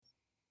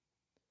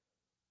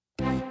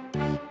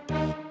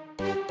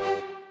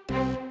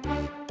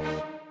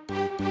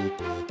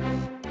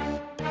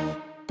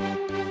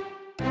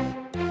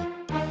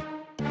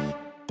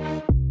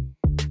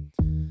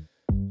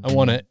I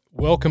want to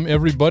welcome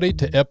everybody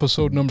to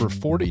episode number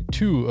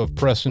 42 of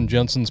Preston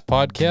Jensen's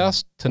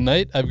podcast.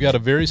 Tonight, I've got a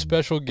very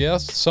special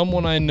guest,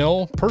 someone I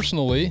know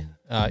personally,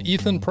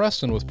 Ethan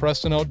Preston with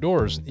Preston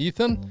Outdoors.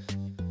 Ethan,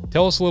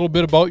 tell us a little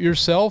bit about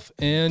yourself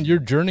and your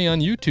journey on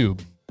YouTube.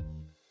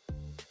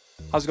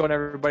 How's it going,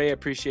 everybody? I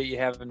appreciate you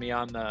having me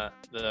on the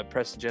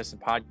Preston Jensen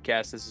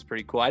podcast. This is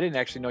pretty cool. I didn't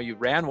actually know you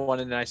ran one,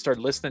 and then I started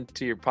listening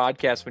to your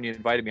podcast when you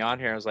invited me on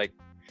here. I was like,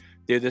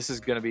 dude, this is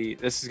gonna be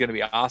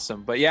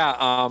awesome. But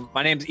yeah,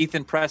 my name's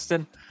Ethan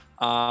Preston.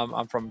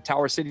 I'm from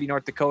Tower City,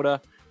 North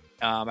Dakota.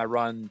 I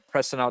run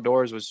Preston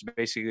Outdoors, which is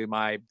basically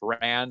my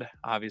brand,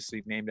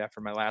 obviously named after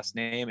my last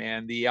name,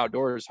 and the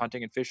outdoors,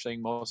 hunting and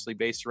fishing, mostly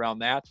based around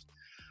that.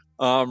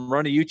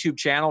 Run a YouTube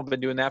channel.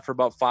 Been doing that for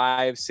about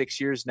 5-6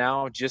 years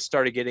now. Just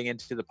started getting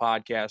into the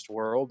podcast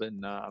world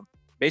and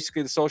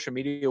basically the social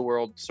media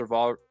world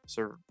surrounding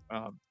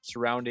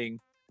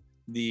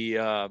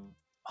the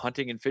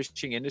hunting and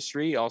fishing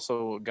industry.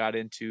 Also got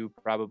into,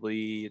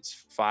 probably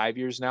it's 5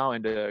 years now,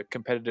 into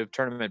competitive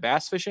tournament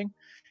bass fishing,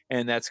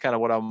 and that's kind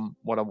of what I'm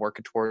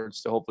working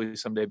towards to hopefully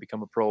someday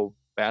become a pro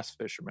bass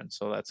fisherman.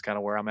 So that's kind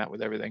of where I'm at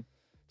with everything.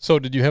 So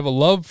did you have a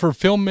love for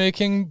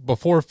filmmaking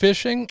before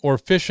fishing, or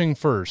fishing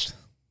first?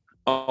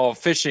 Oh,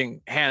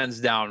 fishing hands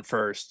down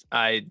first.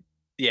 I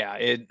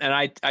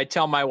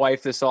tell my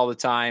wife this all the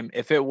time.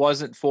 If it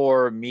wasn't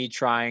for me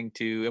trying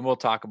to, and we'll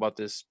talk about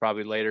this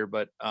probably later,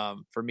 but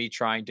for me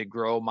trying to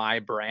grow my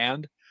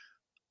brand,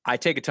 I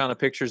take a ton of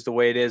pictures the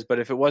way it is. But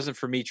if it wasn't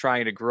for me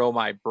trying to grow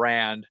my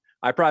brand,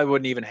 I probably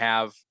wouldn't even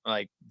have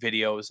like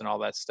videos and all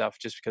that stuff,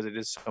 just because it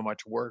is so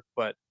much work.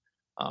 But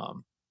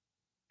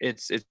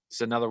it's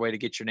another way to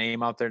get your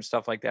name out there and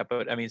stuff like that.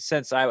 But I mean,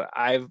 since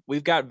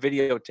we've got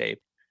videotape.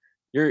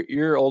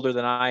 You're older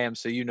than I am,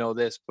 so you know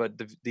this, but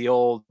the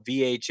old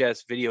VHS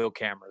video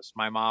cameras,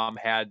 my mom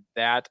had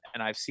that,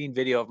 and I've seen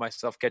video of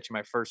myself catching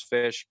my first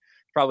fish,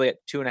 probably at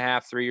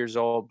 2.5, 3 years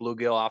old,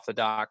 bluegill off the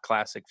dock,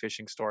 classic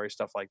fishing story,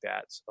 stuff like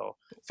that. So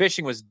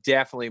fishing was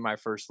definitely my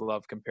first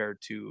love compared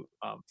to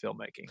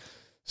filmmaking.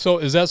 So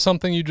is that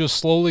something you just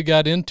slowly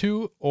got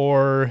into,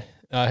 or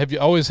have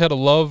you always had a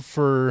love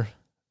for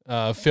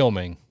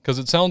filming? Because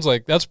it sounds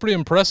like that's pretty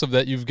impressive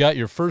that you've got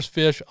your first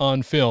fish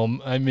on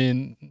film. I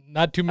mean,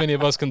 not too many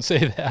of us can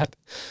say that.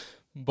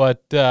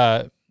 But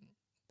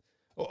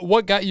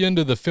what got you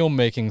into the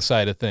filmmaking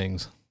side of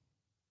things?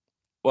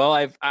 Well,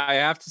 I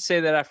have to say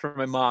that after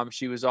my mom,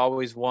 she was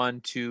always one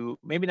to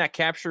maybe not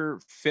capture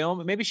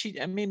film. Maybe she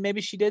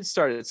did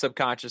start it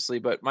subconsciously,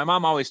 but my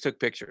mom always took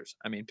pictures.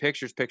 I mean,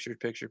 pictures.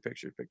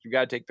 You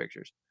got to take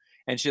pictures.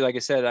 And she, like I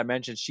said, I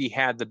mentioned, she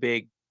had the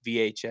big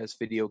VHS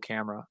video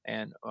camera,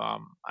 and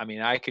I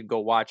mean, I could go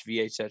watch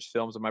VHS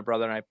films with my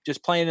brother and I,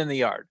 just playing in the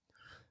yard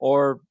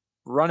or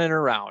running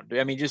around.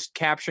 I mean, just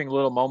capturing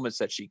little moments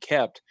that she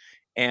kept.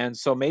 And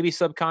so maybe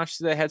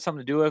subconsciously that had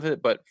something to do with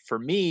it. But for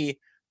me,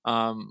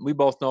 we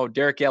both know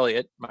Derek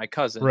Elliott, my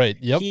cousin. Right.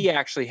 Yep. He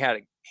actually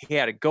had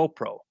a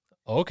GoPro.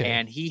 Okay.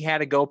 And he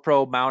had a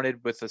GoPro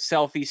mounted with a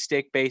selfie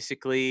stick,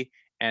 basically.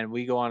 And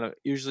we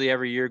usually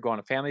every year go on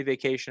a family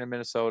vacation in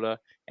Minnesota.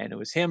 And it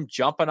was him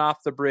jumping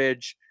off the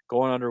bridge,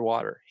 going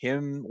underwater,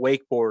 him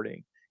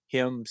wakeboarding,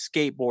 him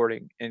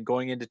skateboarding, and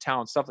going into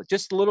town, stuff like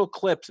just little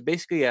clips,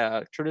 basically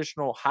a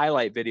traditional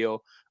highlight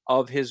video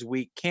of his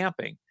week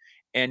camping.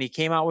 And he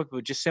came out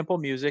with just simple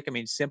music. I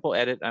mean, simple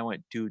edit. I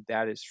went, dude,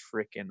 that is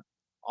freaking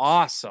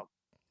awesome.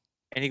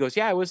 And he goes,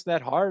 yeah, it wasn't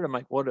that hard. I'm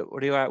like, what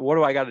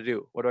do I got to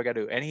do? What do I got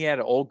to do? And he had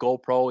an old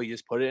GoPro. He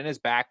just put it in his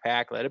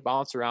backpack, let it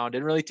bounce around,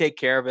 didn't really take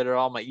care of it at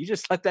all. I'm like, you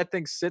just let that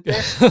thing sit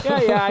there?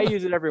 yeah, I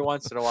use it every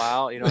once in a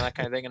while, that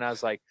kind of thing. And I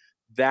was like,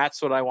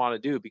 that's what I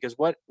want to do, because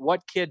what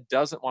kid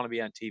doesn't want to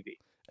be on TV?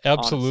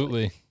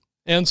 Absolutely. Honestly.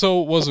 And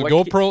so was the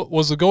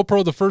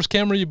GoPro the first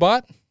camera you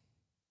bought?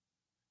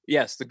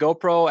 Yes, the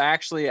GoPro.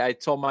 Actually, I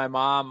told my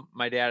mom,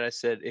 my dad, I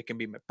said, it can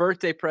be my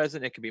birthday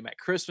present. It can be my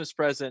Christmas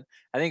present.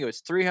 I think it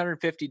was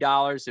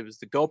 $350. It was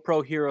the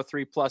GoPro Hero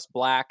 3 Plus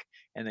Black.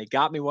 And they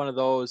got me one of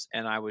those.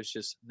 And I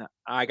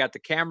got the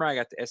camera. I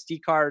got the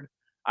SD card.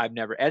 I've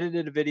never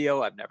edited a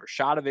video. I've never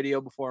shot a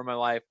video before in my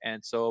life.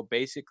 And so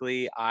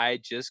basically I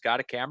just got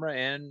a camera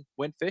and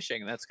went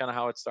fishing. And that's kind of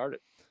how it started.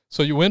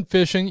 So you went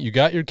fishing, you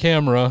got your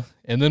camera,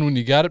 and then when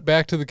you got it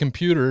back to the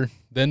computer,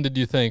 then did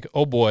you think,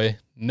 oh boy,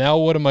 now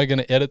what am I going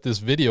to edit this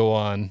video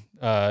on?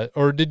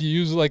 Or did you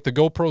use like the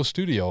GoPro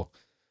Studio?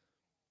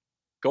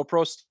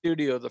 GoPro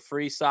Studio, the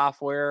free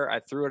software. I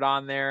threw it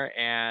on there,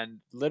 and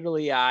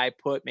literally I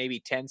put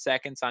maybe 10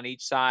 seconds on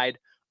each side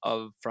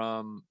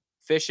from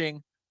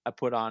fishing. I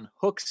put on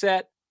hook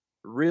set,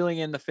 reeling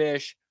in the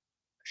fish,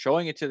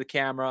 showing it to the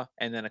camera,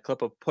 and then a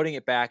clip of putting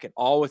it back, and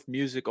all with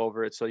music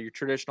over it. So your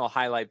traditional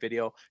highlight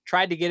video.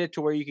 Tried to get it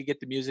to where you could get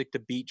the music to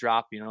beat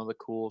drop, the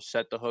cool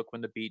set the hook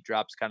when the beat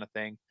drops kind of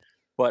thing.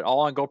 But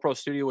all on GoPro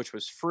Studio, which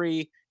was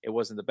free. It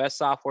wasn't the best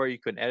software. You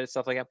couldn't edit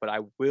stuff like that, but I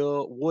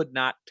would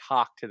not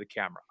talk to the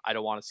camera. I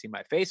don't want to see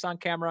my face on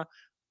camera.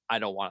 I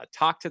don't want to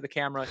talk to the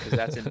camera because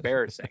that's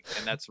embarrassing.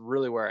 And that's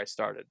really where I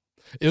started.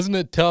 Isn't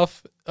it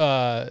tough?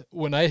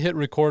 When I hit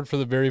record for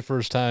the very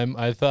first time,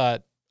 I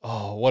thought,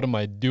 oh, what am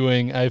I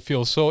doing? I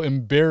feel so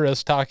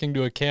embarrassed talking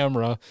to a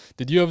camera.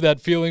 Did you have that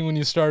feeling when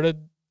you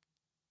started?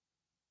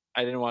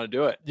 I didn't want to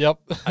do it. Yep.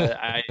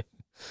 I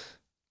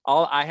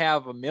I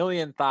have a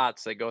million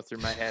thoughts that go through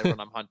my head when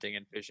I'm hunting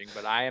and fishing,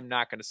 but I am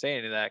not going to say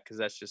any of that because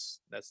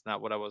that's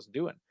not what I was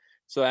doing.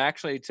 So I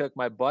actually took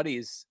my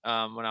buddies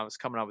when I was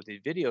coming out with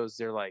these videos.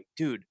 They're like,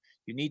 "Dude,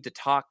 you need to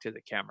talk to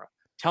the camera.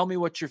 Tell me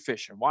what you're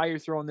fishing. Why you're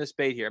throwing this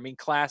bait here." I mean,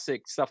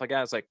 classic stuff like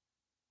that. It's like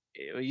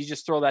you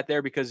just throw that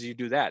there because you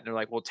do that. And they're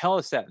like, "Well, tell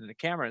us that in the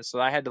camera." And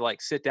so I had to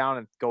like sit down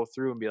and go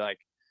through and be like,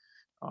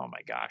 oh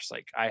my gosh,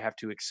 like I have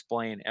to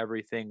explain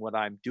everything what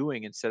I'm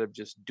doing instead of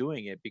just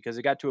doing it because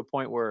it got to a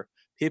point where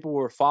people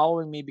were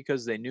following me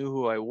because they knew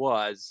who I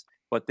was,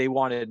 but they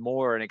wanted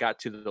more. And it got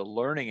to the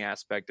learning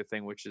aspect of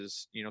thing, which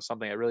is,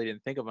 something I really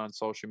didn't think of on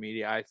social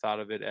media. I thought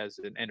of it as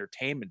an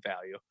entertainment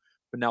value,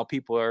 but now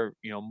people are,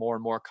 more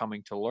and more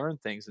coming to learn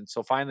things. And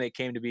so finally it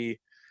came to be,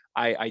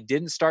 I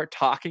didn't start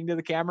talking to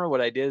the camera. What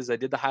I did is I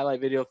did the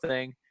highlight video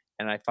thing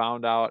and I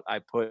found out I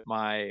put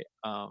my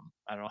I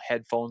don't know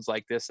headphones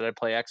like this that I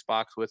play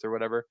Xbox with or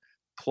whatever,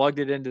 plugged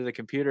it into the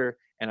computer,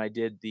 and I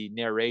did the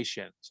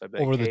narration. So I'd be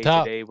like, Over the "Hey,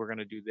 top. today we're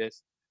gonna do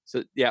this."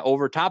 So yeah,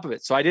 over top of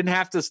it, so I didn't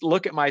have to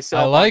look at I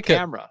myself on like it.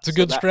 camera. It's a So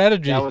good that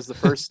strategy. was the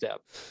first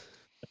step.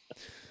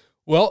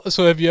 Well,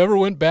 so have you ever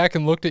went back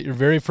and looked at your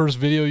very first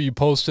video you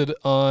posted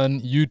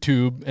on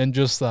YouTube and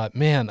just thought,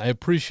 man, I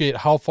appreciate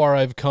how far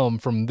I've come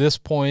from this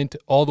point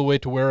all the way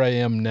to where I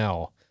am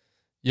now?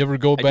 You ever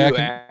go I do back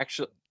and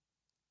actually.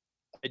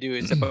 I do.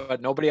 It's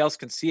but nobody else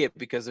can see it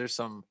because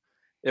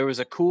there was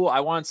a cool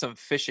I wanted some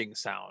fishing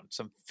sound,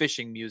 some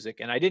fishing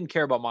music, and I didn't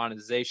care about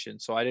monetization,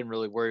 so I didn't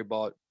really worry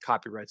about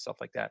copyright stuff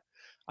like that.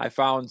 I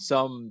found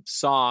some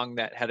song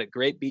that had a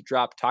great beat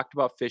drop, talked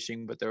about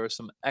fishing, but there were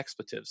some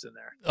expletives in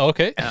there.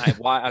 okay. And I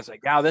was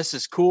like, "Wow, this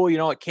is cool."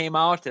 It came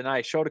out and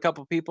I showed a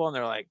couple people and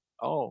they're like,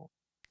 "Oh,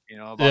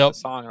 about Yep. the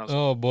song." And I was like,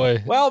 Oh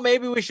boy. well,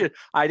 maybe we should.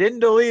 I didn't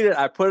delete it.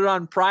 I put it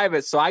on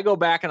private. So I go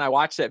back and I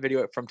watch that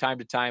video from time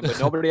to time, but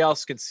nobody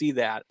else can see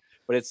that.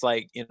 But it's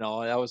like,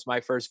 that was my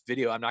first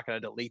video. I'm not going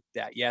to delete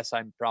that. Yes,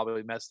 I'm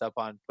probably messed up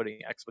on putting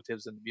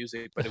expletives in the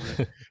music, but it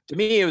was, to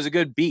me, it was a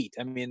good beat.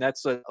 I mean,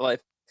 that's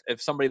like,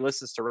 if somebody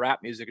listens to rap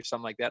music or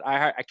something like that,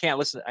 I can't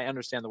listen. I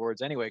understand the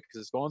words anyway because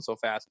it's going so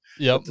fast.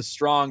 Yep. But the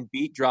strong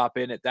beat drop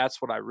in it,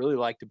 that's what I really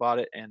liked about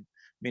it. And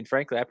I mean,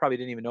 frankly, I probably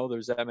didn't even know there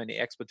was that many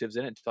expletives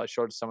in it until I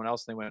showed it to someone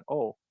else, and they went,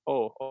 "Oh,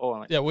 oh, oh!" I'm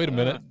like, Yeah, wait a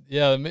minute.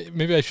 Yeah,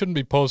 maybe I shouldn't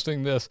be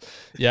posting this.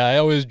 Yeah, I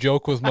always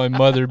joke with my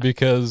mother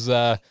because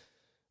I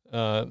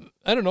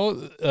don't know,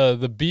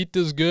 the beat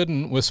is good,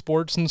 and with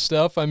sports and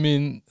stuff, I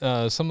mean,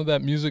 some of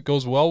that music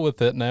goes well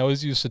with it. And I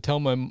always used to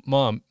tell my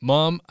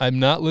mom, I'm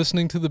not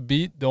listening to the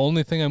beat. The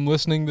only thing I'm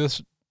listening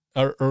this,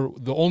 or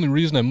the only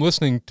reason I'm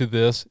listening to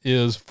this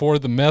is for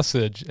the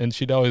message. And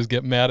she'd always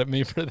get mad at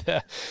me for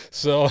that.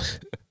 So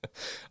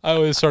I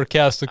always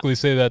sarcastically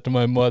say that to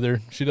my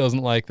mother. She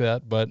doesn't like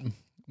that, that's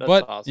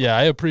but awesome. yeah,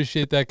 I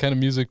appreciate that kind of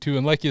music too.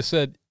 And like you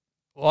said,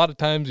 a lot of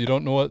times you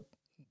don't know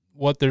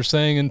what they're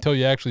saying until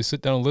you actually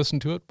sit down and listen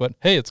to it. But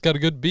hey, it's got a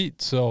good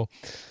beat. So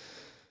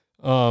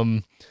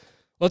um,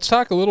 let's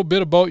talk a little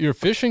bit about your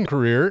fishing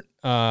career.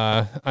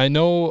 I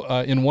know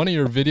in one of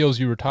your videos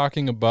you were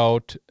talking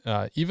about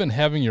even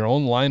having your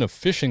own line of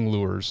fishing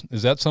lures.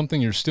 Is that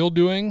something you're still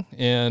doing?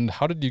 And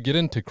how did you get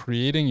into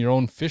creating your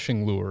own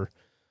fishing lure?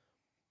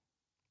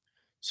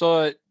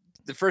 So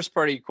the first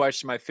part of your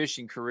question, my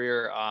fishing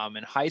career,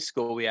 in high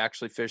school, we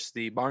actually fished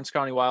the Barnes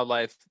County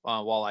Wildlife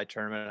Walleye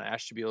Tournament in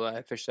Ashtabula.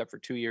 I fished that for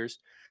 2 years.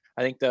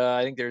 I think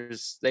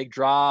they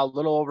draw a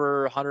little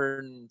over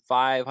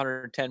 105,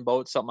 110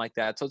 boats, something like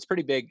that. So it's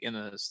pretty big in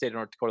the state of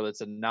North Dakota.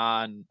 That's a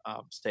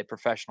non-state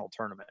professional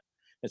tournament.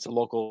 It's a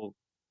local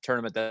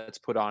tournament that's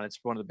put on. It's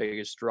one of the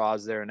biggest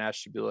draws there, and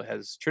Ashtabula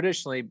has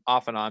traditionally,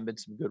 off and on, been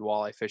some good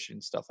walleye fishing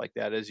and stuff like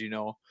that, as you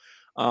know.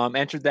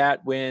 Entered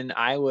that when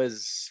I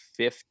was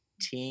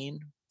 15,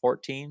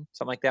 14,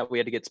 something like that. We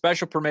had to get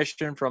special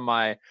permission from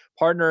my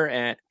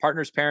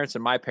partner's parents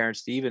and my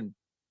parents to even,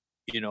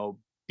 you know,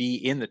 be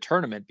in the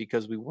tournament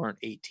because we weren't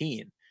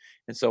 18.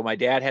 And so my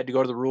dad had to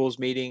go to the rules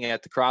meeting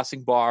at the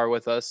Crossing Bar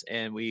with us,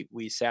 and we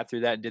sat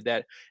through that and did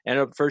that. And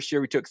the first year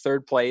we took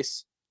third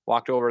place,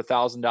 walked over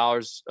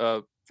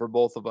 $1,000 for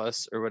both of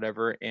us or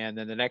whatever. And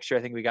then the next year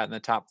I think we got in the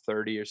top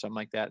 30 or something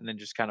like that, and then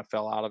just kind of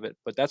fell out of it.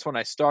 But that's when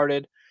I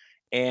started.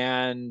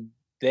 And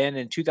then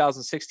in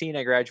 2016,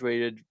 I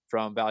graduated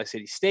from Valley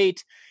City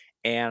State,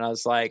 and I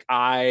was like,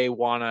 I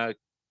want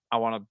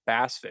to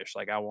bass fish.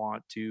 Like I've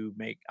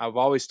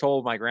always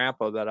told my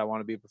grandpa that I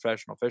want to be a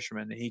professional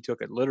fisherman, and he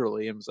took it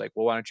literally and was like,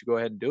 well, why don't you go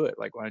ahead and do it?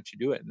 Like, why don't you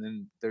do it? And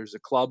then there's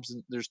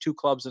two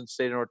clubs in the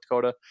state of North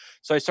Dakota.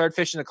 So I started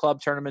fishing the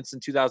club tournaments in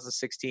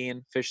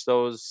 2016, fished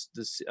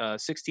this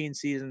 16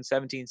 season,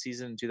 17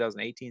 season, and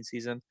 2018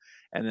 season.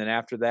 And then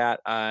after that,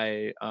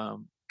 I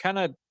kind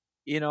of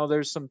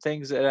there's some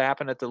things that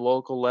happen at the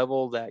local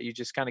level that you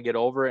just kind of get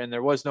over. And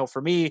there was no,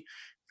 for me,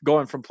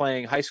 going from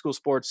playing high school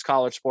sports,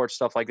 college sports,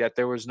 stuff like that,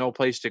 there was no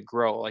place to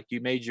grow. Like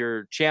you made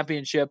your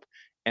championship,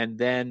 and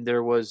then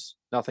there was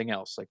nothing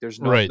else. Like there's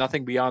Right.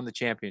 nothing beyond the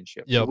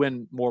championship. You Yep.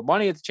 win more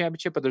money at the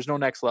championship, but there's no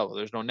next level.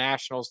 There's no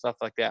national stuff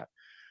like that.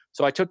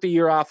 So I took the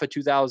year off of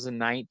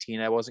 2019.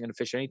 I wasn't going to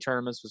fish any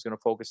tournaments, was going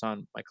to focus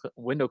on my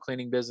window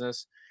cleaning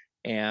business,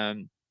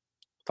 and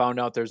found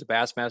out there's a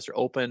Bassmaster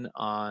Open in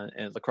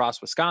La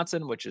Crosse,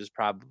 Wisconsin, which is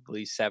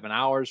probably 7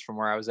 hours from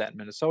where I was at in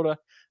Minnesota.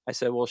 I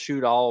said, well,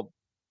 shoot,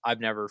 I've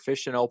never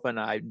fished an open.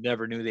 I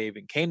never knew they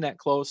even came that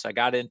close. I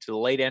got into the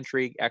late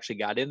entry, actually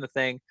got in the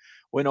thing,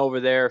 went over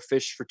there,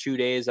 fished for 2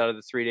 days out of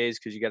the 3 days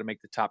because you got to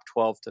make the top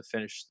 12 to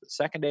finish the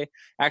second day.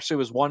 Actually,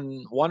 was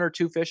one or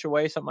two fish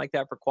away, something like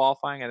that, for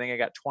qualifying. I think I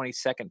got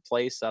 22nd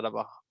place out of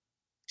a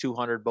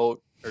 200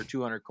 boat or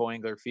 200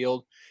 co-angler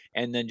field.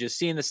 And then just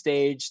seeing the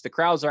stage, the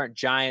crowds aren't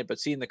giant, but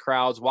seeing the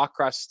crowds walk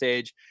across the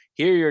stage,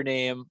 hear your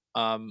name,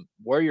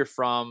 where you're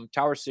from,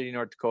 Tower City,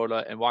 North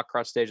Dakota, and walk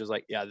across stage, I was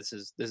like, yeah, this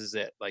is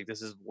it. Like,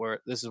 this is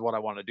what I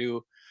want to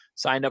do.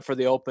 Signed up for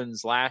the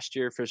opens last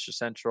year, fished the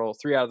Central,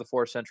 3 out of the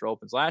 4 Central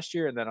Opens last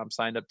year. And then I'm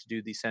signed up to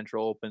do the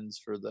Central Opens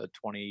for the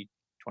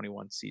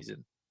 2021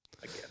 season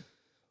again.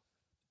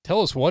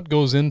 Tell us what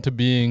goes into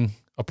being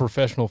a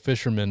professional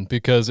fisherman,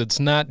 because it's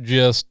not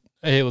just,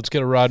 hey, let's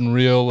get a rod and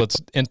reel,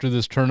 let's enter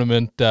this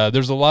tournament.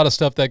 There's a lot of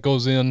stuff that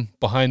goes in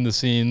behind the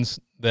scenes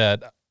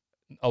that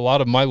a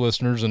lot of my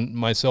listeners, and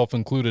myself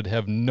included,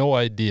 have no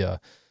idea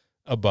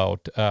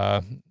about.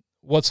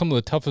 What's some of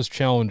the toughest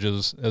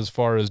challenges as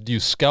far as, do you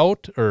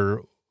scout,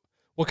 or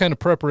what kind of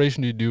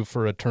preparation do you do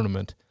for a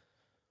tournament?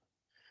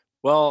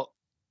 Well,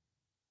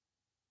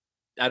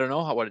 I don't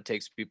know what it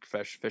takes to be a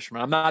professional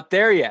fisherman. I'm not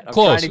there yet. I'm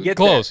Close, trying to get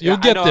close. there. You'll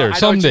get there I know what you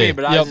someday. mean,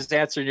 but I was just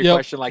answering your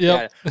question like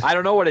that. I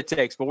don't know what it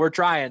takes, but we're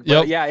trying.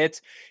 But yeah,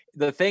 it's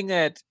the thing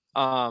that,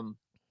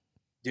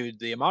 dude,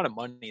 the amount of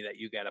money that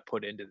you got to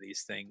put into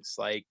these things.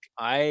 Like,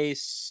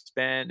 it's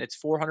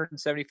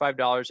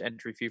 $475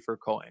 entry fee for a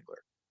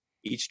co-angler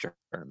each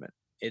tournament.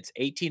 It's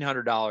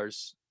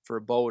 $1,800 for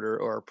a boat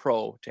or a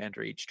pro to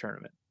enter each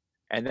tournament.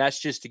 And that's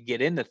just to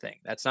get in the thing.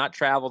 That's not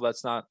travel.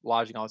 That's not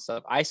lodging, all that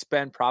stuff. I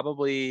spend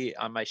probably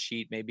on my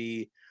sheet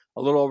maybe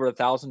a little over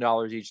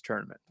 $1,000 each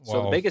tournament. Wow.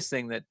 So the biggest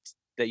thing that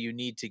you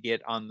need to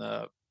get on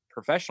the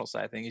professional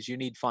side of things is you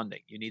need funding.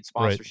 You need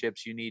sponsorships.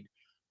 Right. You need,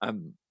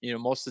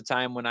 most of the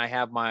time when I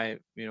have my,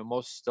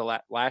 most of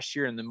last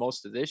year and then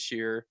most of this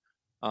year,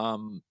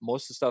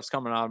 most of the stuff's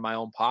coming out of my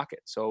own pocket.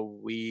 So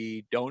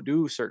I don't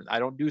do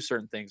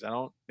certain things. I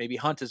don't maybe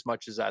hunt as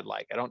much as I'd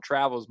like. I don't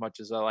travel as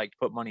much as I like to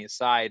put money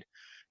aside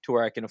to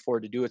where I can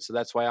afford to do it. So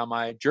that's why on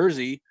my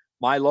jersey,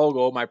 my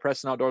logo, my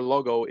Preston Outdoor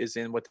logo, is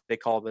in what they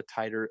call the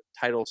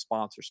title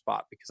sponsor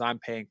spot, because I'm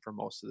paying for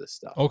most of this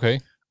stuff. Okay.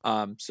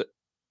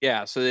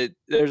 So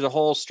there's a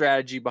whole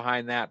strategy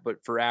behind that, but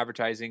for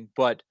advertising,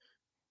 but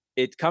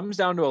it comes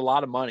down to a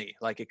lot of money.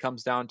 Like, it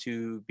comes down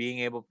to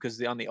being able,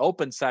 because on the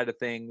open side of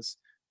things,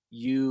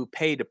 you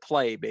pay to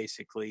play,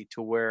 basically,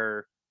 to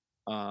where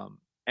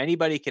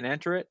anybody can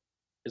enter it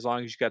as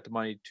long as you got the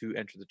money to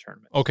enter the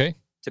tournament. Okay.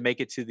 To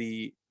make it to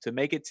the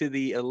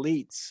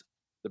elites,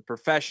 the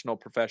professional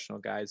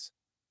guys,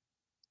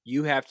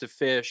 you have to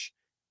fish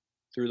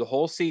through the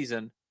whole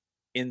season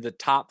in the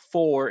top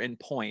 4 in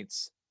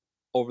points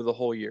over the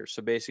whole year.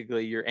 So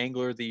basically, your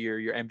angler of the year,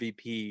 your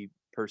MVP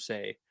per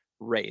se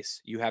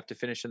race, you have to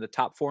finish in the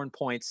top 4 in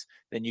points.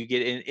 Then you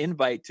get an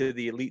invite to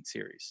the elite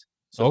series.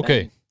 So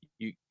okay,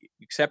 you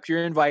accept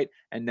your invite,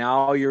 and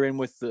now you're in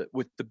with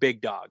the big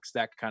dogs,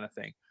 that kind of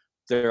thing.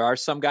 There are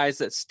some guys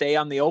that stay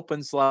on the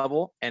opens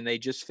level and they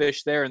just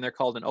fish there, and they're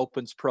called an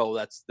opens pro.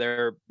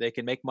 They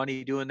can make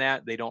money doing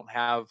that. They don't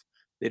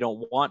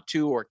want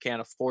to or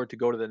can't afford to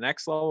go to the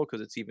next level because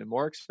it's even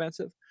more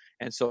expensive.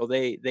 And so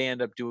they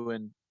end up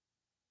doing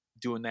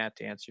that,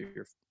 to answer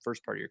your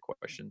first part of your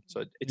question.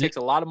 So it takes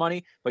a lot of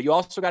money, but you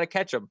also got to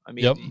catch them. I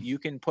mean, you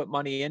can put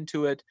money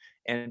into it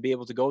and be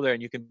able to go there,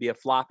 and you can be a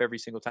flop every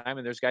single time.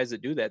 And there's guys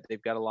that do that.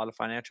 They've got a lot of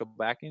financial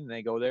backing, and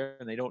they go there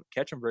and they don't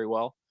catch them very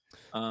well.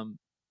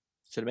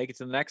 So to make it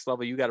to the next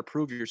level, you got to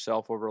prove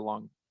yourself over a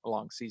long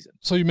season.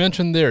 So you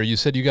mentioned there, you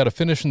said you got to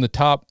finish in the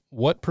top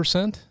what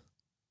percent?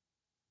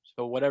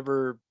 So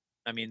whatever,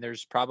 I mean,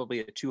 there's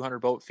probably a 200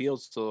 boat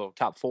field, so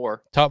top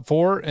 4. Top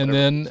 4, and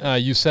then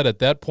you said at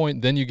that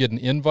point, then you get an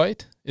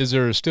invite. Is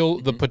there still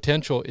the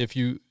potential, if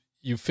you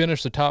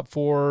finish the top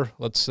 4,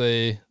 let's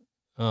say,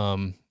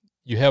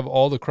 you have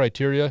all the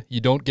criteria,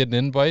 you don't get an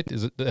invite?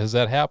 Has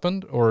that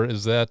happened, or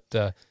is that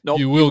nope,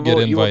 you will get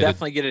invited? You will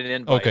definitely get an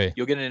invite. Okay.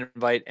 You'll get an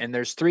invite, and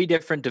there's 3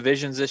 different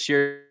divisions this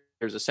year.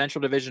 There's a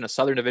Central Division, a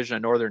Southern Division,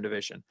 a Northern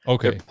Division.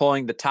 Okay. They're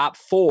pulling the top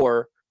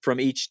 4 from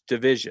each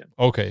division.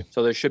 Okay.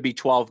 So there should be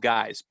 12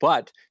 guys,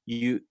 but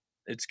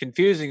it's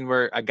confusing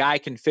where a guy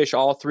can fish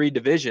all 3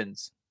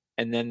 divisions,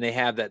 and then they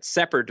have that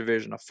separate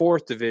division, a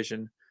 4th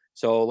division.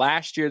 So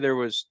last year there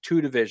was 2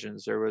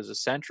 divisions. There was a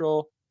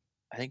Central,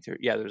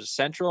 there was a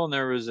Central, and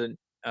there was an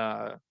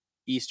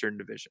Eastern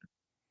division.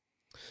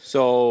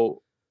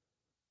 So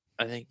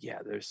I think,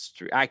 there's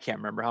 3. I can't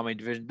remember how many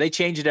divisions. They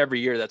change it every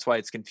year. That's why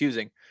it's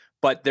confusing.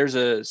 But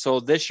so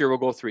this year we'll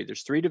go 3.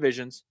 There's 3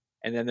 divisions.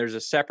 And then there's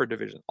a separate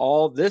division.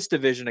 All this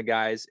division of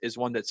guys is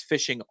one that's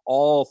fishing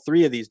all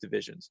 3 of these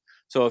divisions.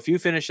 So if you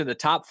finish in the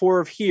top 4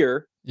 of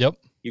here, Yep.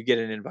 you get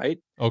an invite.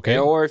 Okay.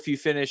 Or if you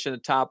finish in the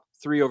top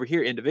 3 over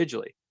here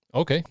individually,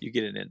 okay. you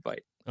get an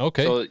invite.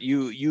 Okay. So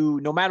you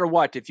no matter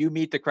what, if you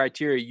meet the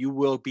criteria, you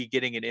will be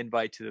getting an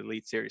invite to the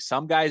Elite Series.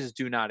 Some guys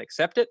do not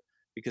accept it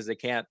because they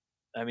can't.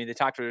 I mean, they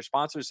talk to their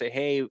sponsors, say,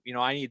 "Hey, you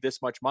know, I need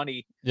this much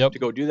money Yep. to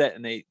go do that,"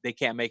 and they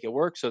can't make it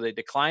work, so they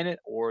decline it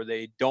or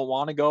they don't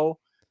want to go.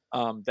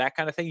 That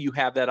kind of thing. You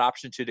have that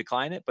option to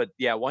decline it, but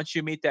yeah, once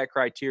you meet that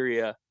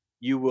criteria,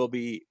 you will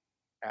be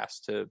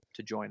asked to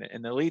join it.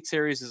 And the Elite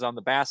Series is on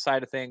the bass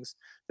side of things.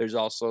 There's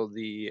also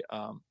the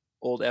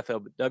old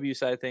FLW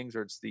side of things,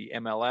 or it's the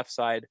MLF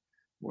side,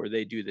 where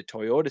they do the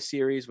Toyota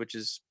Series, which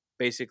is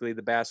basically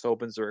the Bass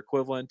Opens or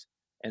equivalent,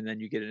 and then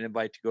you get an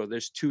invite to go.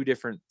 There's 3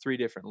 different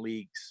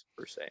leagues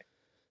per se.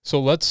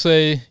 So let's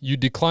say you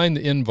decline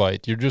the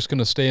invite. You're just going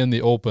to stay in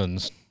the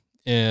Opens,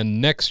 and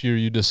next year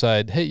you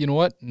decide, hey, you know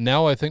what?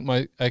 Now I think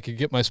I could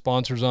get my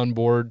sponsors on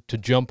board to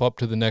jump up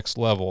to the next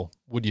level.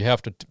 Would you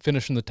have to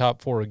finish in the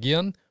top 4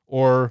 again,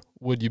 or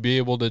would you be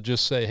able to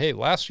just say, hey,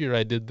 last year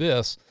I did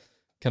this.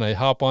 Can I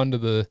hop onto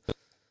the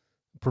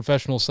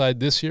professional side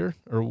this year,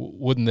 or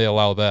wouldn't they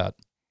allow that?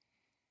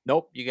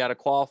 Nope, you got to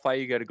qualify.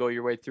 You got to go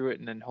your way through it,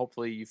 and then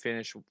hopefully you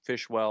fish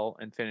well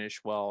in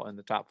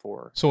the top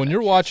 4. So when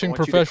you're watching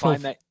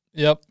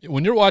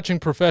when you're watching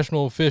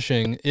professional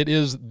fishing, it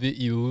is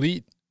the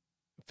elite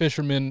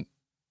fishermen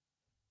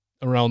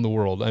around the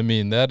world. I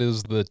mean, that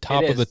is the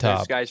top of the top.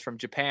 There's guys from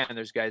Japan.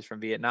 There's guys from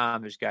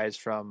Vietnam. There's guys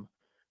from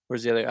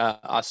where's the other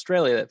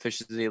Australia that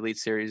fishes the Elite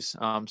Series.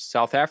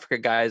 South Africa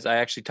guys. I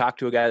actually talked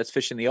to a guy that's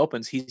fishing the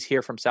Opens. He's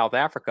here from South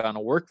Africa on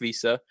a work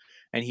visa,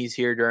 and he's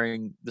here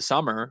during the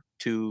summer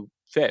to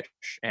fish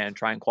and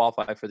try and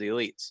qualify for the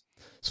elites.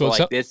 So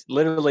like this,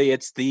 literally,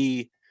 it's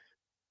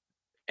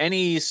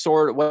any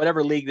sort,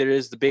 whatever league there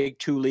is, the big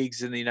 2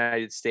 leagues in the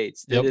United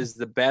States. That is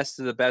the best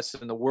of the best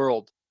in the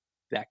world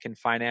that can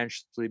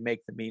financially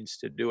make the means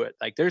to do it.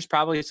 Like there's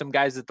probably some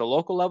guys at the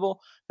local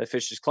level that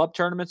fishes club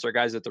tournaments, or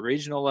guys at the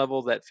regional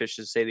level that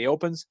fishes, say, the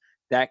Opens,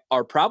 that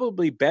are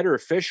probably better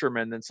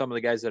fishermen than some of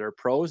the guys that are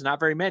pros.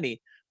 Not very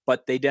many,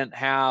 but they didn't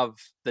have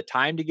the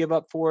time to give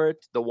up for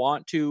it, the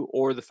want to,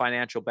 or the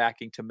financial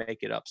backing to make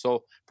it up.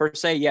 So per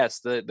se, yes,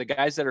 the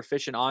guys that are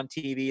fishing on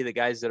TV, the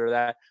guys that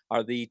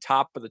are the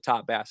top of the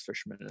top bass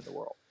fishermen in the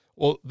world.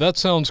 Well, that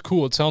sounds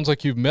cool. It sounds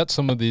like you've met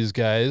some of these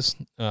guys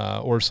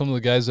or some of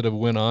the guys that have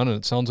went on, and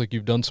it sounds like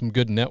you've done some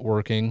good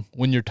networking.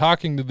 When you're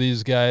talking to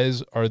these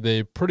guys, are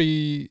they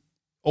pretty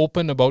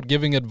open about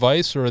giving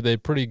advice, or are they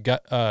pretty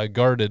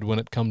guarded when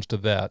it comes to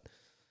that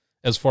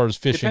as far as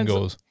fishing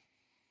goes?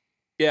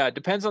 Yeah, it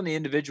depends on the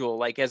individual.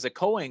 Like as a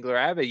co-angler,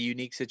 I have a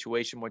unique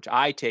situation, which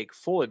I take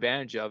full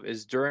advantage of,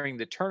 is during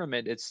the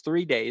tournament, it's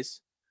 3 days.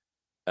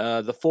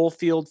 The full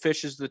field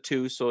fishes the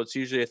 2, so it's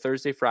usually a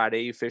Thursday,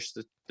 Friday. You fish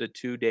the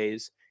 2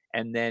 days,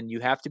 and then you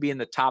have to be in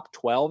the top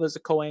 12 as a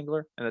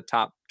co-angler and the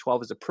top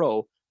 12 as a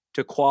pro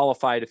to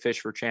qualify to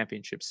fish for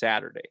championship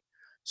Saturday.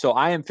 So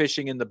I am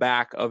fishing in the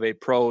back of a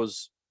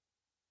pro's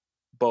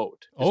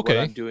boat. Okay.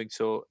 What I'm doing.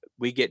 So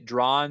we get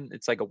drawn.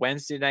 It's like a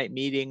Wednesday night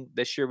meeting.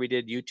 This year we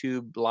did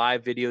YouTube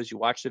live videos. You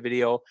watch the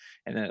video,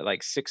 and then at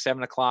like 6,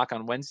 7 o'clock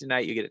on Wednesday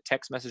night, you get a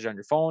text message on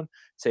your phone.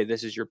 Say,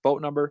 this is your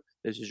boat number.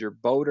 This is your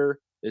boater.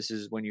 This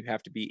is when you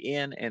have to be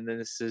in, and then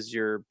this is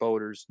your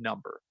boater's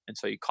number. And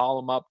so you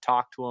call them up,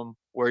 talk to them,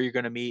 where you're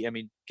going to meet. I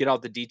mean, get all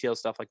the details,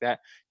 stuff like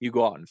that. You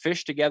go out and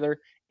fish together,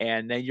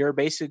 and then you're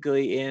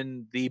basically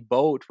in the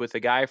boat with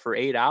a guy for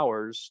 8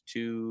 hours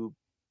to,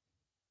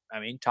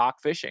 talk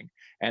fishing.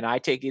 And I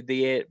take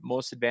the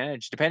most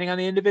advantage, depending on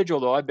the individual,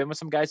 though. I've been with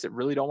some guys that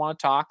really don't want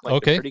to talk,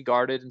 like they're pretty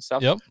guarded and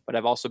stuff. But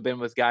I've also been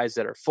with guys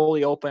that are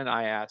fully open.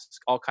 I ask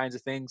all kinds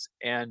of things.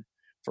 And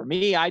for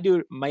me, I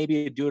do it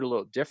a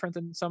little different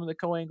than some of the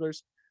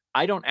co-anglers.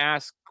 I don't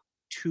ask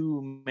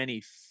too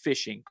many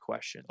fishing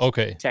questions.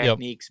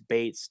 Techniques,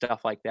 baits,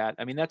 stuff like that.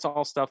 I mean, that's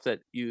all stuff that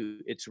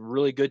it's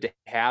really good to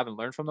have and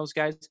learn from those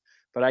guys.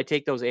 But I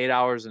take those 8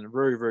 hours, and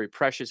very, very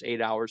precious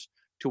 8 hours,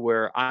 to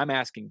where I'm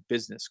asking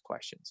business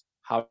questions.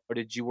 How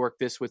did you work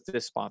this with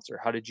this sponsor?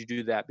 How did you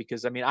do that?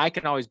 Because I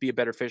can always be a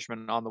better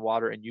fisherman on the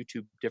water and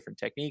YouTube different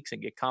techniques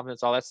and get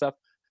confidence, all that stuff.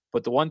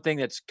 But the one thing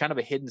that's kind of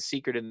a hidden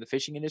secret in the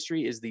fishing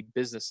industry is the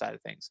business side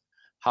of things.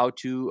 How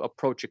to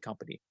approach a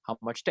company, how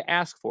much to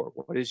ask for,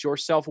 what is your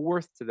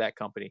self-worth to that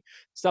company,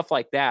 stuff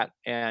like that.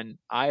 And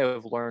I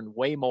have learned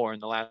way more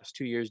in the last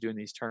 2 years doing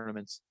these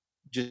tournaments,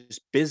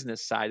 just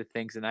business side of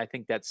things. And I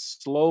think that's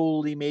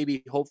slowly,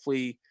 maybe,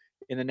 hopefully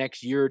in the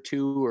next year or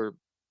 2 or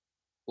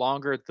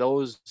longer,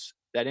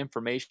 that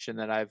information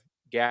that I've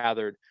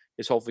gathered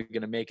is hopefully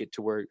going to make it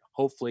to where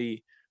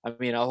hopefully in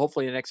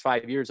the next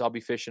 5 years, I'll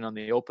be fishing on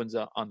the Opens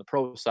on the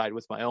pro side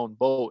with my own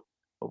boat.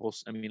 But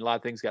a lot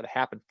of things got to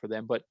happen for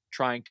them, but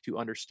trying to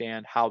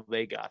understand how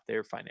they got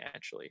there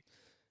financially.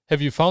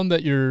 Have you found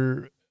that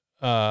you're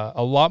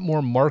a lot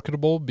more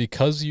marketable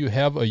because you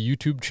have a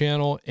YouTube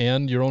channel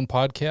and your own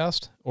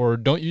podcast? Or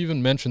don't you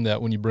even mention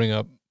that when you bring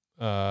up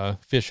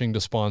fishing to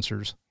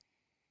sponsors?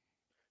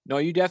 No,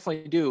 you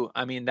definitely do.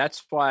 I mean,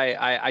 that's why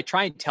I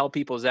try and tell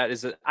people is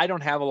that I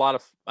don't have a lot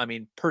of, I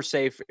mean, per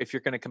se, if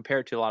you're going to compare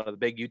it to a lot of the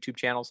big YouTube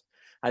channels,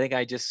 I think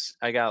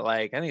I got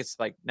like, I think it's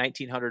like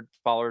 1,900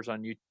 followers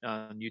on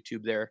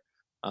YouTube there.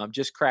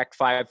 Just cracked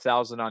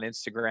 5,000 on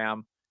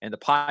Instagram, and the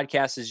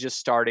podcast is just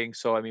starting.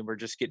 So, I mean, we're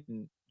just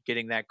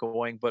getting that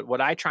going. But what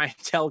I try and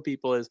tell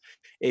people is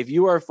if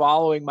you are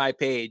following my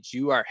page,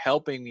 you are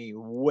helping me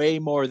way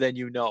more than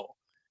you know,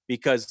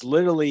 because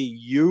literally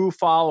you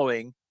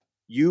following,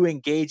 you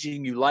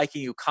engaging, you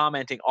liking, you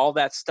commenting, all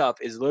that stuff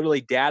is literally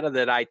data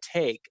that I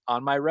take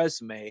on my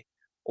resume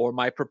or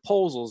my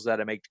proposals that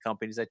I make to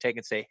companies. I take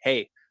and say,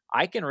 hey,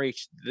 I can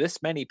reach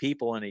this many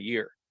people in a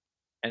year.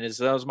 And as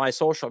those my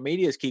social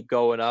medias keep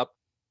going up,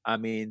 I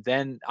mean,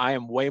 then I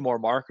am way more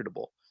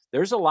marketable.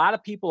 There's a lot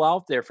of people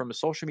out there from a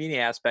social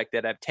media aspect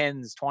that have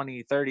tens,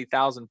 20,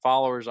 30,000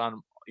 followers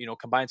on,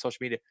 combined social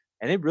media,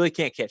 and they really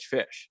can't catch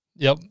fish.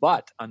 Yep.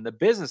 But on the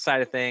business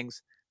side of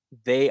things,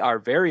 they are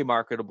very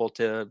marketable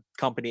to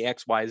company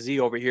XYZ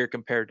over here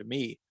compared to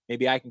me.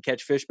 Maybe I can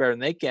catch fish better than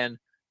they can,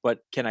 but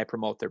can I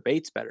promote their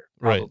baits better?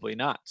 Right. Probably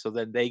not. So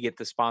then they get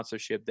the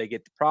sponsorship, they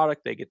get the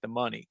product, they get the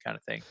money kind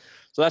of thing.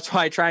 So that's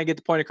why I try and get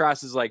the point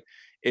across is like,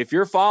 if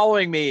you're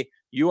following me,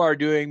 you are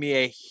doing me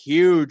a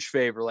huge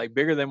favor, like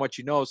bigger than what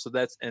you know. So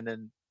that's, and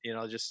then,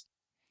 just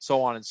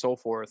so on and so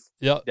forth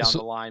Yeah. down So,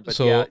 the line. But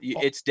yeah, so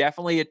it's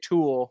definitely a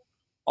tool.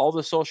 All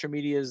the social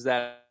medias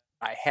that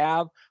I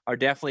have are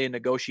definitely a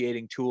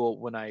negotiating tool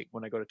when I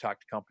go to talk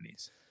to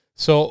companies.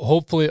 So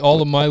hopefully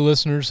all of my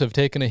listeners have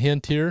taken a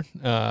hint here.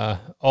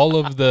 All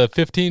of the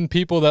 15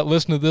 people that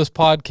listen to this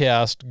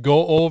podcast,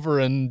 go over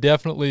and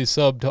definitely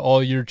sub to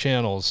all your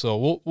channels.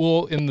 So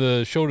we'll in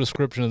the show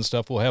description and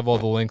stuff, we'll have all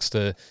the links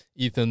to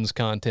Ethan's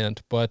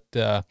content. But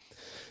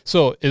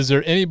so is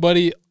there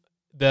anybody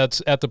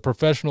that's at the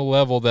professional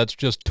level that's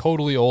just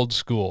totally old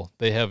school?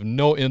 They have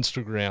no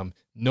Instagram,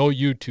 no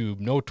YouTube,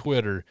 no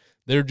Twitter.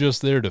 They're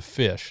just there to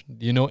fish.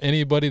 Do you know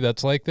anybody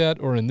that's like that,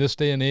 or in this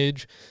day and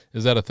age,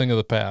 is that a thing of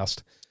the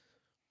past?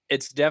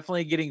 It's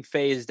definitely getting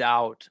phased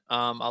out.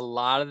 A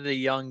lot of the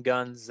young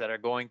guns that are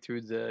going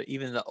through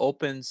even the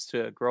opens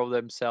to grow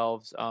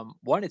themselves.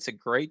 One, it's a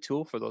great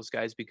tool for those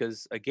guys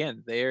because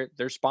again, they're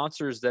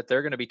sponsors that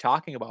they're going to be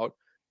talking about.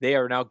 They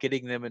are now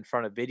getting them in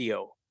front of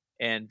video,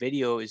 and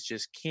video is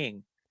just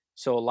king.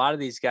 So a lot of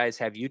these guys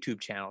have YouTube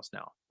channels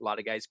now. A lot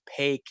of guys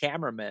pay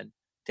cameramen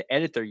to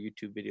edit their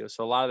YouTube videos.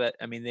 So a lot of that,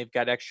 I mean, they've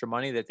got extra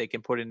money that they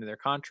can put into their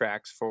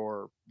contracts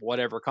for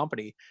whatever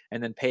company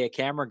and then pay a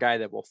camera guy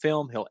that will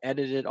film, he'll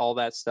edit it, all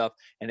that stuff,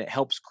 and it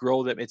helps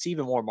grow them. It's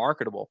even more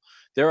marketable.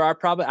 There are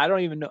probably, I don't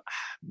even know,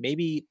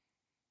 maybe,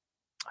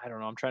 I don't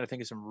know. I'm trying to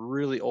think of some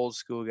really old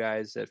school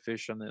guys that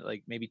fish on the,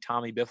 like maybe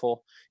Tommy Biffle.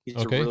 He's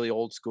a Okay. really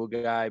old school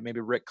guy. Maybe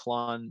Rick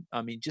Clunn.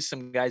 I mean, just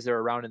some guys that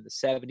are around in the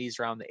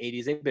 70s, around the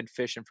 80s. They've been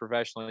fishing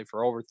professionally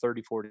for over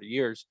 30, 40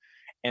 years.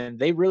 And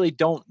they really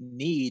don't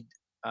need,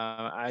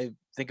 I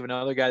think of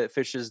another guy that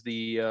fishes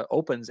the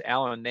opens,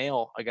 Alan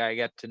Nail, a guy I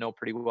got to know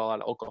pretty well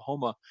out of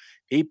Oklahoma.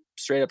 He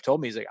straight up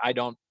told me, he's like, I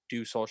don't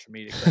do social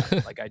media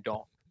crap. Like, I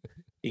don't.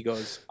 He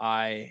goes,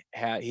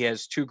 he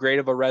has too great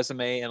of a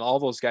resume, and all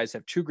those guys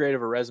have too great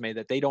of a resume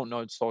that they don't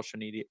know social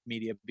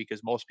media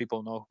because most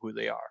people know who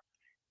they are.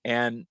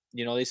 And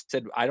they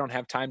said I don't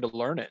have time to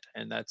learn it,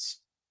 and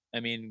that's,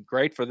 I mean,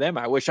 great for them.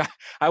 I wish I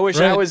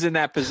Right. was in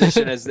that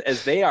position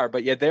as they are,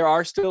 but yet there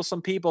are still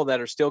some people that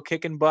are still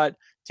kicking butt,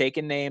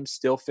 taking names,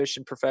 still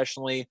fishing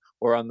professionally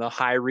or on the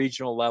high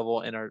regional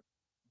level, and are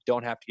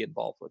don't have to get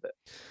involved with it.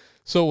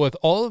 So with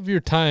all of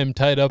your time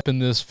tied up in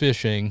this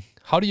fishing,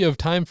 how do you have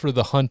time for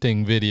the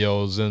hunting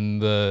videos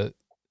and the,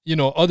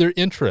 other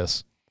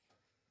interests?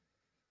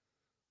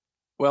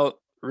 Well,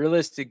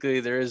 realistically,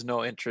 there is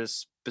no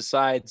interest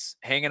besides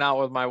hanging out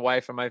with my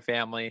wife and my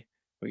family.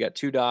 We got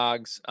 2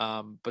 dogs.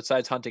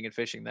 Besides hunting and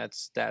fishing,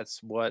 that's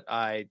what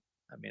I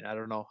mean, I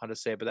don't know how to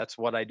say it, but that's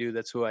what I do.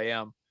 That's who I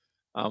am.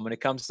 When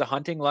it comes to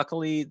hunting,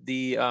 luckily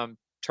the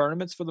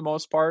tournaments for the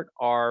most part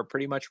are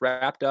pretty much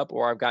wrapped up,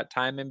 or I've got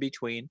time in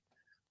between.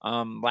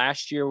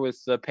 Last year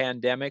with the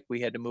pandemic,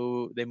 we had to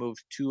move. They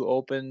moved 2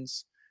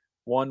 opens.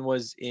 One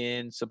was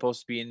in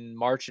supposed to be in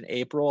March and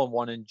April, and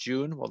one in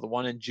June. Well, the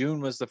one in June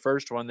was the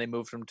first one. They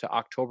moved them to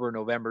October and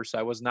November, so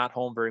I was not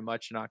home very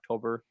much in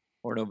October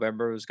or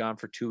November. I was gone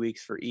for 2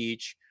 weeks for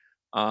each.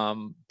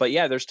 But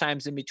yeah, there's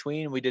times in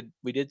between. We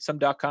did some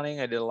duck hunting.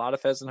 I did a lot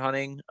of pheasant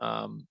hunting.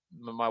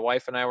 My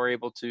wife and I were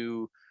able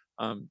to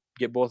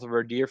get both of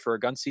our deer for a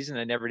gun season.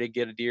 I never did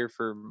get a deer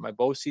for my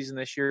bow season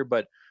this year,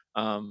 but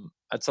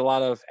it's a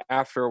lot of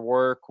after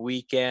work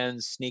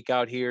weekends, sneak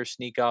out here,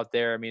 sneak out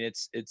there. I mean,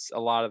 it's a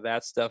lot of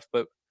that stuff,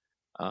 but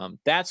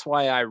that's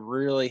why I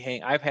really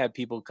hang. I've had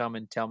people come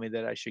and tell me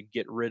that I should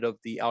get rid of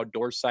the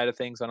outdoor side of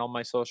things on all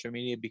my social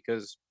media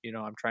because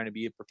I'm trying to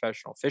be a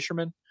professional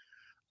fisherman.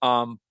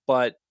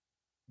 But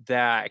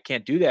that I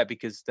can't do that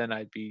because then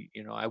I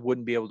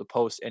wouldn't be able to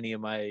post any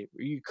of my.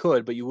 You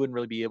could, but you wouldn't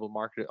really be able to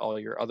market all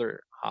your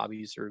other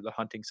hobbies or the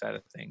hunting side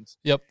of things.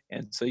 Yep.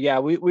 And so yeah,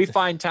 we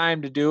find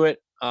time to do it.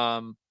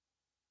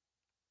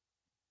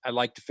 I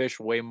like to fish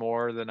way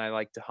more than I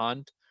like to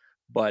hunt.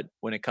 But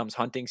when it comes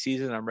hunting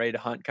season, I'm ready to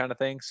hunt kind of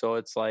thing. So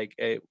it's like,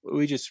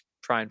 we just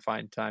try and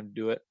find time to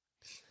do it.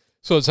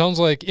 So it sounds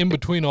like in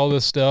between all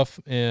this stuff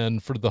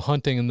and for the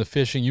hunting and the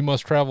fishing, you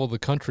must travel the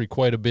country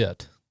quite a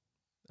bit.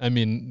 I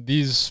mean,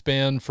 these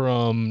span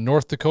from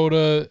North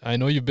Dakota. I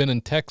know you've been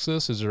in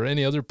Texas. Is there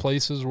any other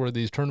places where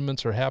these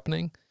tournaments are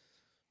happening?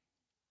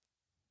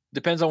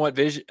 Depends on what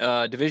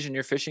division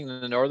you're fishing.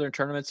 In the northern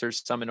tournaments,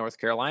 there's some in North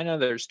Carolina.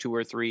 There's 2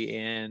 or 3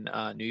 in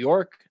New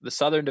York. The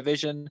southern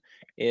division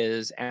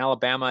is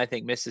Alabama, I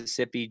think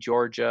Mississippi,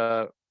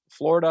 Georgia,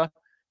 Florida.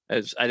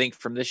 As I think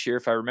from this year,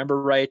 if I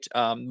remember right,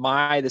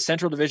 the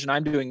central division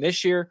I'm doing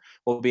this year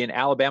will be in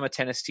Alabama,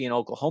 Tennessee, and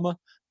Oklahoma.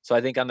 So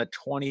I think on the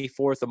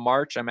 24th of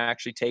March, I'm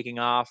actually taking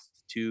off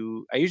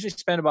to. I usually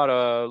spend about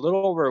a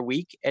little over a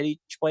week at each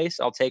place.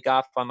 I'll take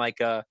off on like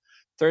a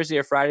Thursday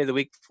or Friday the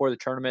week before the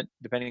tournament,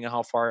 depending on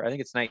how far. I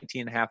think it's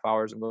 19 and a half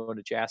hours. I'm going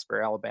to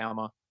Jasper,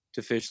 Alabama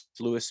to fish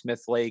Lewis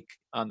Smith Lake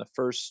on the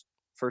first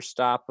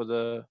stop of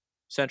the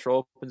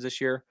Central Opens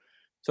this year.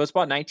 So it's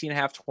about 19 and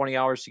a half, 20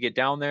 hours to get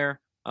down there.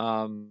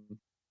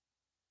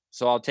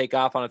 So I'll take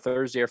off on a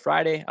Thursday or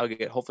Friday. I'll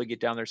hopefully get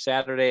down there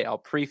Saturday. I'll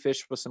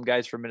pre-fish with some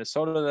guys from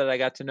Minnesota that I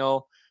got to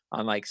know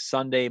on like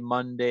Sunday,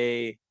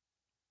 Monday,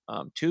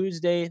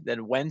 Tuesday.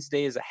 Then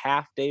Wednesday is a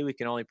half day. We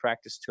can only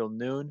practice till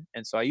noon.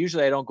 And so I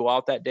don't go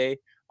out that day.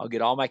 I'll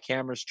get all my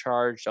cameras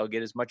charged. I'll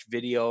get as much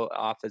video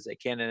off as I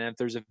can. And if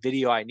there's a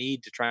video I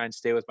need to try and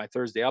stay with my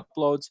Thursday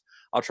uploads,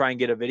 I'll try and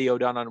get a video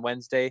done on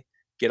Wednesday,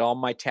 get all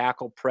my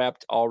tackle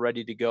prepped, all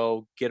ready to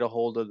go, get a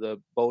hold of the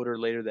boater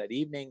later that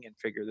evening and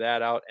figure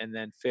that out, and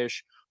then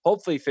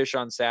hopefully fish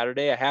on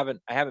Saturday. I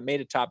haven't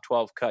made a top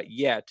 12 cut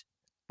yet,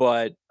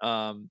 but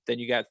then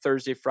you got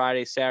Thursday,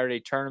 Friday, Saturday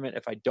tournament.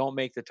 If I don't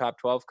make the top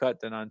 12 cut,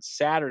 then on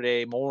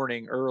Saturday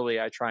morning early,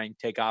 I try and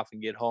take off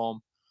and get home,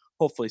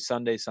 hopefully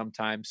Sunday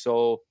sometime.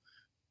 So,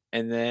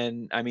 and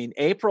then, I mean,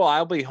 April,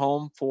 I'll be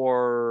home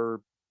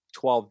for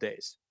 12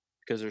 days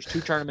because there's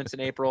 2 tournaments in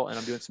April, and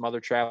I'm doing some other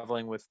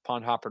traveling with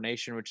Pond Hopper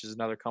Nation, which is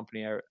another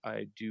company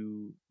I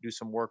do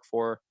some work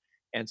for.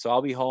 And so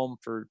I'll be home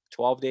for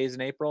 12 days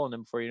in April, and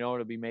then before you know it,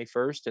 it'll be May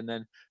 1st. And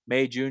then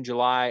May, June,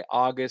 July,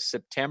 August,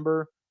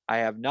 September, I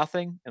have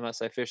nothing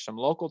unless I fish some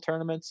local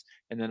tournaments.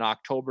 And then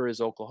October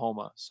is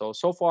Oklahoma. So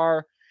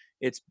far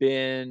it's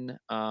been,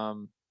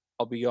 I'll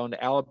be going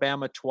to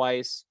Alabama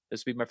twice.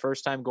 This will be my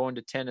first time going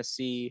to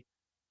Tennessee.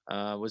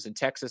 Was in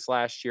Texas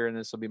last year, and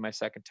this will be my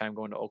second time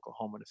going to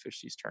Oklahoma to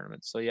fish these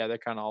tournaments. So yeah, they're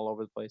kind of all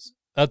over the place.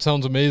 That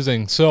sounds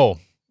amazing. So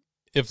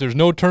if there's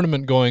no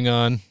tournament going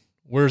on,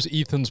 where's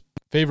Ethan's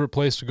favorite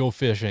place to go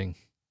fishing?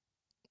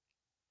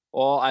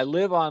 Well, I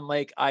live on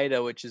Lake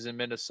Ida, which is in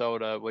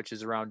Minnesota, which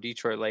is around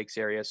Detroit Lakes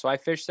area. So I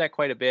fish that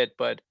quite a bit,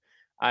 but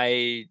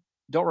I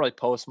don't really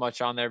post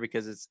much on there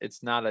because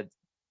it's not a,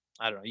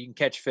 I don't know, you can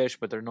catch fish,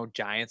 but there are no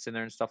giants in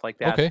there and stuff like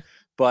that. Okay.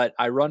 But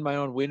I run my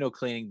own window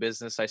cleaning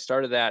business. I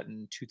started that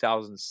in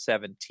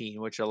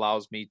 2017, which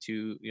allows me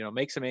to,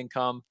 make some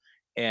income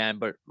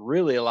but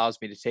really allows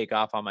me to take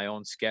off on my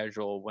own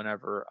schedule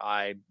whenever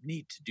I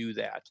need to do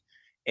that.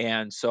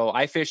 And so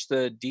I fish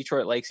the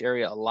Detroit Lakes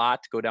area a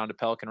lot, go down to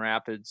Pelican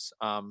Rapids,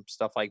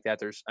 stuff like that.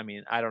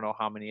 I don't know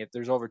how many, if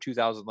there's over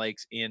 2,000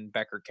 lakes in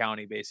Becker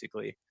County,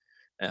 basically.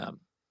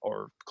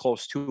 Or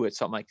close to it,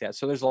 something like that.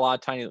 So there's a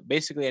lot of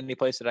basically any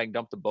place that I can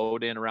dump the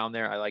boat in around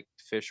there. I like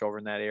to fish over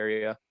in that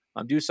area.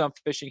 Do some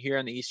fishing here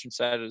on the eastern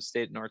side of the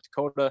state of North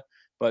Dakota,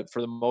 but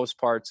for the most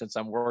part, since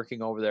I'm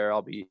working over there,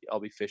 I'll be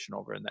fishing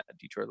over in that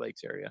Detroit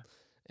Lakes area.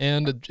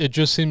 And it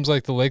just seems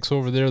like the lakes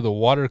over there, the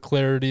water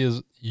clarity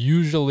is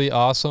usually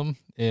awesome,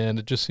 and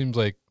it just seems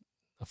like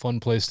a fun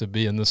place to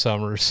be in the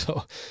summer.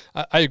 So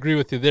I agree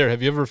with you there.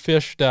 Have you ever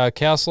fished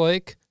Cass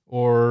Lake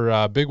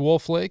or Big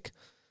Wolf Lake?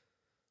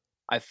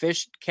 I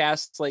fished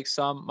Cass Lake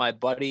some. My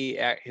buddy,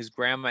 his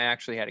grandma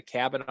actually had a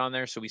cabin on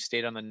there, so we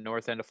stayed on the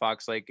north end of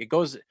Fox Lake.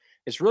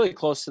 It's really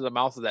close to the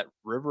mouth of that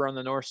river on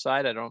the north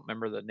side. I don't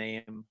remember the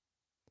name,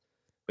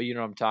 but you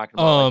know what I'm talking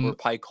about, like where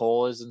Pike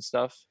Hole is and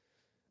stuff.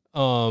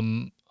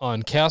 On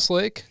Cass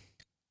Lake?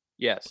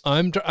 Yes.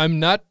 I'm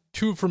not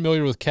too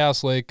familiar with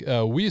Cass Lake.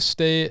 We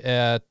stay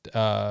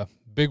at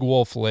Big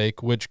Wolf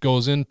Lake, which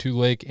goes into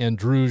Lake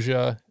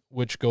Andrusia,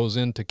 which goes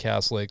into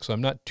Cass Lake. So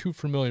I'm not too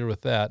familiar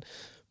with that.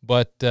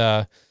 But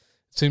it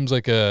seems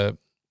like a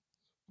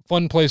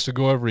fun place to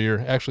go every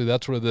year. Actually,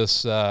 that's where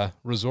this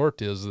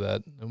resort is,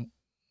 the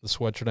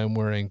sweatshirt I'm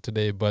wearing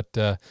today. But,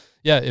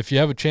 yeah, if you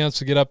have a chance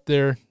to get up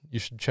there, you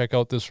should check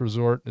out this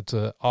resort. It's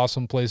an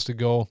awesome place to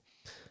go.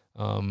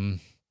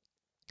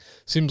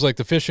 Seems like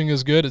the fishing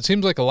is good. It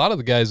seems like a lot of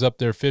the guys up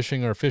there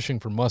fishing are fishing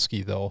for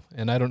muskie, though.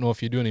 And I don't know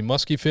if you do any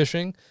muskie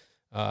fishing.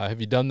 Have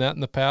you done that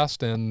in the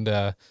past? And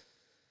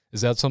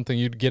is that something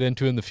you'd get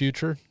into in the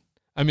future?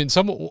 I mean,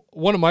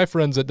 one of my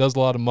friends that does a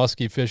lot of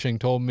muskie fishing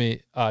told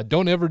me,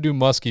 don't ever do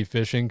muskie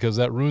fishing because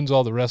that ruins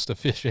all the rest of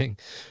fishing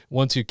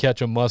once you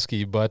catch a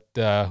muskie. But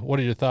what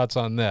are your thoughts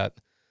on that?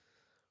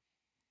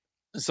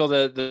 So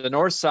the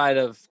north side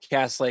of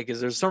Cass Lake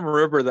is there's some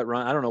river that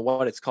run. I don't know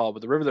what it's called,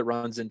 but the river that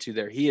runs into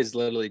there, he is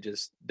literally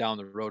just down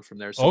the road from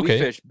there. So we Okay.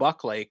 fish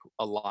Buck Lake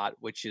a lot,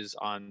 which is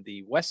on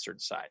the western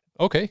side.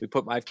 Okay.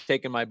 I've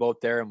taken my boat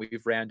there and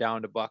we've ran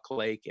down to Buck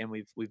Lake and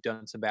we've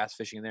done some bass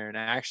fishing there and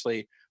I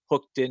actually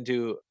hooked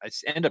into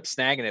end up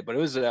snagging it, but it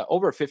was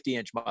over a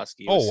 50-inch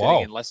muskie. It Oh, was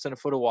sitting in wow. less than a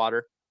foot of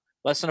water.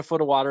 Less than a foot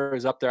of water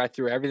was up there. I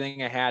threw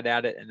everything I had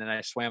at it and then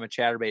I swam a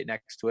chatterbait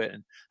next to it.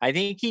 And I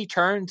think he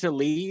turned to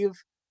leave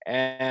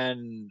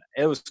and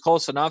it was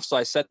close enough. So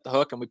I set the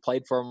hook and we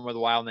played for him for a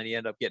while and then he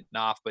ended up getting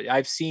off. But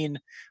I've seen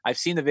the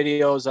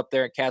videos up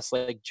there at Cass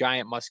Lake,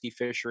 giant muskie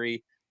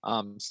fishery,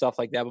 stuff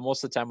like that. But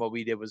most of the time, what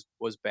we did was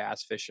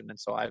bass fishing, and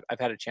so I've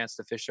had a chance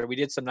to fish there. We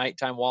did some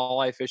nighttime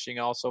walleye fishing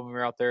also when we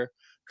were out there.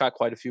 Caught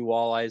quite a few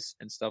walleyes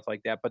and stuff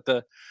like that. But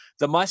the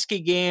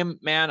muskie game,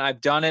 man,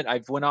 I've done it.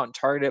 I've went out and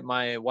targeted.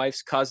 My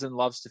wife's cousin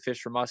loves to fish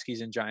for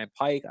muskies and giant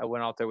pike. I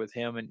went out there with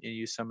him and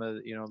used some of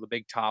the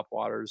big top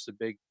waters, the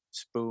big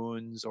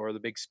spoons or the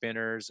big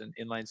spinners and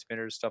inline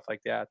spinners, stuff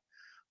like that.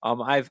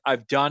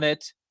 I've done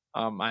it.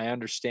 I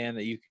understand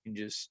that you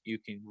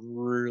can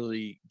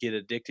really get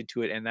addicted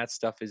to it, and that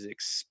stuff is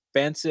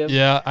expensive.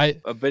 Yeah, I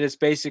But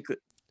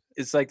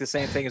it's like the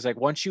same thing. It's like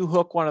once you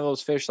hook one of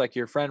those fish, like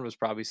your friend was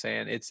probably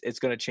saying, it's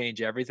going to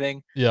change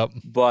everything. yep.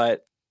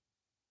 But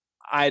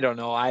I don't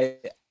know. I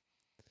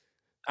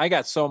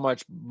got so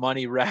much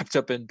money wrapped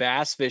up in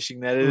bass fishing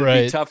that it'd be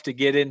Right. tough to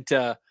get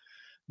into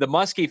the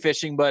muskie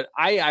fishing. But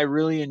I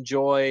really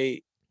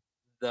enjoy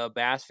the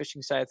bass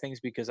fishing side of things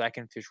because I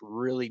can fish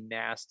really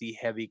nasty,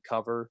 heavy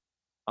cover.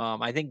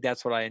 I think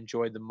that's what I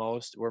enjoyed the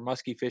most. Where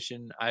muskie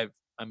fishing, I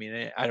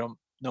don't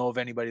know of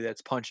anybody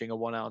that's punching a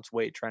 1 ounce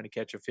weight trying to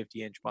catch a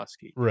 50-inch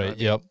muskie. You know what Right. I mean?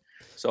 Yep.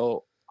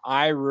 So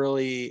I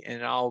really,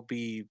 and I'll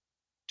be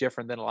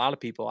different than a lot of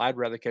people. I'd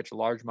rather catch a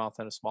largemouth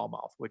than a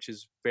smallmouth, which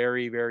is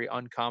very, very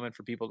uncommon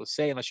for people to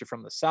say unless you're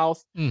from the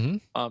South.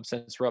 Mhm.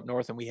 Since we're up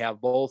north and we have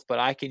both, but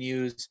I can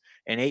use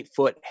an 8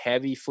 foot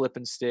heavy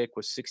flipping stick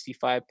with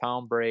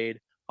 65-pound braid,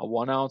 a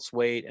 1 ounce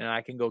weight, and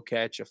I can go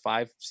catch a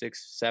 5,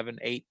 6, 7,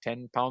 8,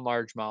 10 pound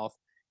largemouth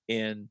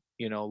in,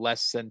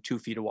 less than 2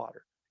 feet of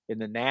water. In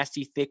the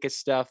nasty, thickest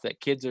stuff that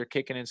kids are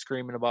kicking and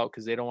screaming about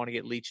because they don't want to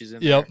get leeches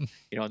in Yep.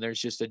 there, and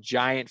there's just a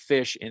giant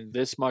fish in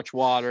this much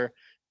water.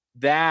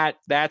 That's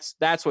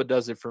what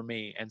does it for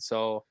me. And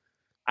so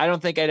I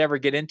don't think I'd ever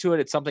get into it.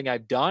 It's something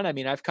I've done. I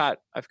mean, I caught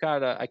a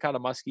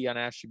muskie on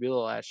Ashtabula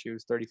last year. It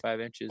was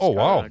 35 inches. Oh, Caught it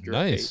on wow. a jerk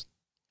bait. Nice.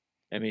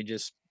 I mean,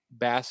 just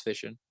bass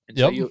fishing. And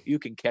so Yep. you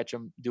can catch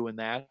them doing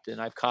that.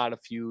 And I've caught a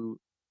few,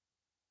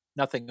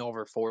 nothing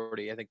over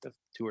 40. I think the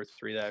 2 or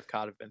 3 that I've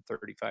caught have been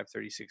 35,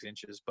 36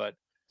 inches. But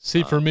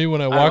See, for me,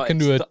 when I I don't know. walk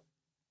into a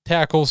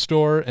tackle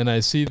store and I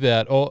see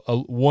that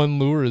one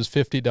lure is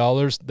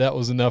 $50, that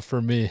was enough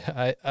for me.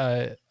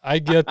 I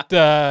get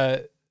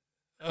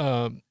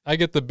I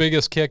get the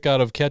biggest kick out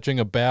of catching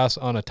a bass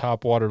on a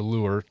topwater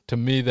lure. To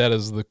me, that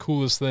is the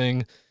coolest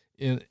thing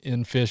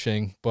in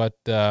fishing. But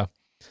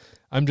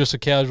I'm just a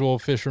casual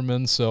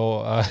fisherman,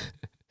 so.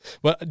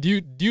 But do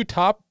you use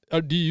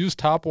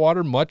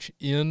topwater much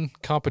in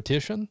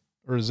competition,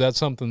 or is that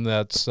something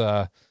that's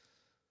a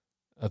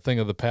thing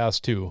of the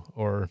past too?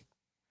 Or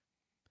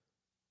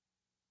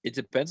it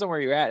depends on where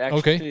you're at.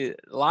 okay, Actually,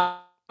 a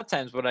lot of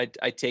times what I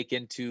take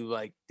into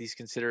like these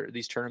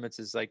tournaments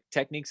is like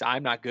techniques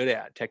I'm not good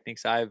at.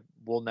 Techniques I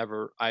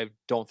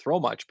don't throw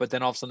much, but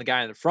then all of a sudden the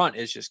guy in the front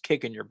is just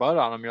kicking your butt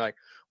on them. You're like,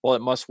 well,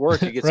 it must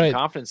work. You get some right?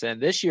 confidence.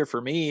 And this year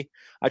for me,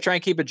 I try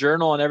and keep a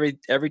journal on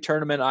every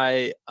tournament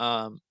I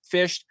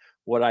fished.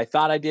 What I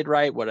thought I did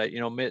right, what I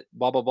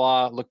blah blah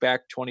blah. Look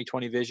back,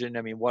 2020 vision.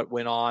 I mean, what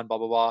went on, blah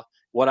blah blah.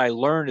 What I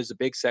learned is a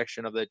big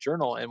section of that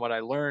journal, and what I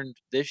learned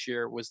this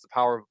year was the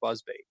power of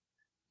buzzbait.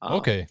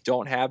 Okay.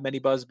 Don't have many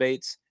buzz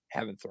baits,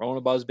 haven't thrown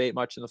a buzz bait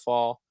much in the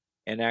fall,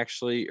 and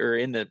actually, or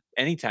in the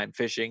anytime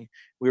fishing,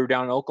 we were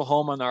down in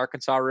Oklahoma on the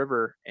Arkansas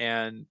River,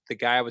 and the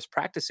guy I was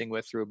practicing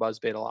with threw a buzz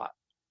bait a lot.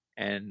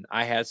 And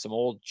I had some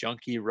old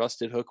junky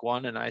rusted hook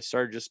one, and I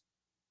started just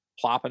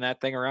plopping that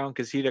thing around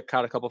because he'd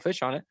caught a couple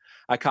fish on it.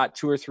 I caught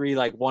 2 or 3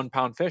 like 1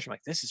 pound fish. I'm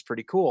like, this is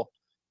pretty cool.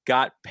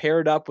 Got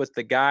paired up with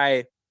the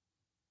guy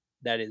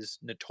that is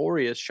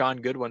notorious, Sean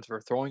Goodwin, for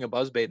throwing a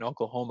buzz bait in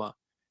Oklahoma.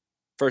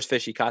 First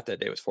fish he caught that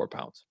day was 4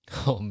 pounds.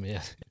 Oh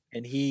man.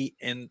 And he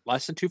in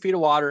less than 2 feet of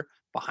water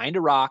behind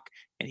a rock,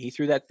 and he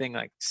threw that thing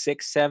like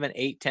 6, 7,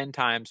 8, 10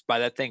 times by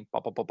that thing,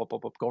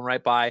 going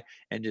right by,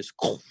 and just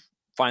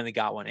finally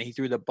got one. And he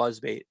threw the buzz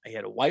bait. He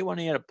had a white one,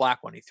 he had a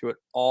black one. He threw it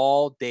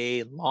all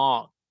day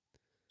long.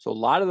 So a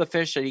lot of the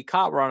fish that he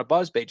caught were on a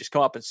buzz bait. Just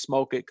come up and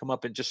smoke it, come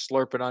up and just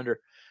slurp it under.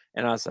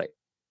 And I was like,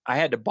 I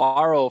had to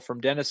borrow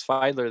from Dennis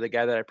Feidler, the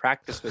guy that I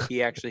practiced with.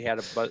 He actually had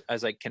a buzz. I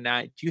was like,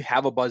 do you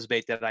have a buzz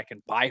bait that I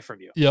can buy from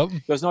you? Yep. He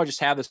goes, no, just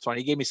have this one.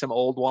 He gave me some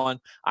old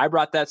one. I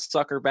brought that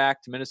sucker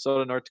back to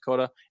Minnesota, North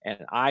Dakota, and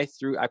I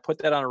put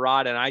that on a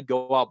rod, and I'd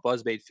go out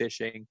buzz bait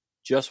fishing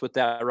just with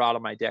that rod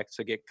on my deck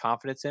to get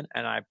confidence in.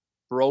 And I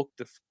broke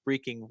the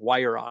freaking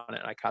wire on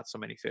it. And I caught so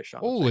many fish on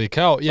it. Holy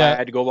cow. So Yeah. I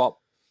had to go out.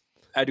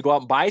 I had to go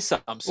out and buy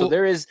some. So Well,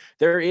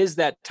 there is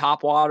that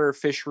top water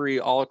fishery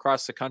all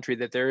across the country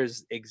that there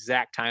is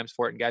exact times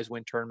for it, and guys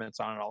win tournaments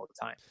on it all the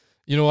time.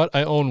 you know what?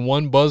 I own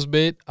one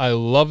buzzbait. I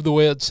love the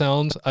way it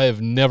sounds. I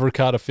have never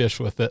caught a fish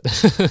with it,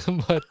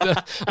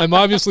 but I'm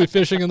obviously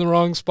fishing in the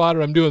wrong spot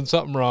or I'm doing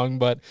something wrong.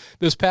 But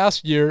this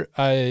past year,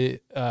 I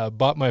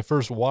bought my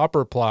first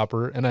Whopper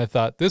plopper, and I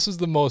thought this is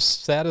the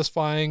most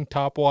satisfying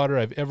topwater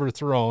I've ever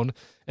thrown,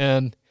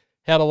 and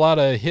had a lot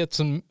of hits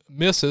and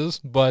misses,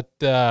 but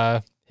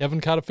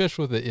haven't caught a fish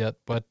with it yet.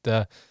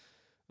 But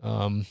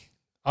um,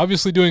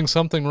 obviously doing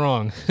something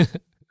wrong.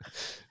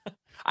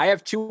 I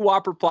have two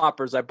Whopper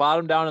ploppers. I bought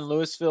them down in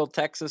Louisville,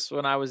 Texas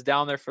when I was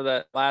down there for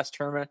that last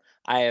tournament.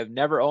 I have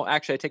never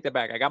actually I take that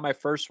back. I got my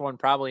first one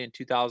probably in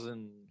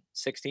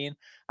 2016.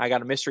 I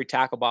got a mystery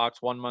tackle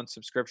box, 1 month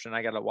subscription.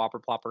 I got a Whopper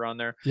plopper on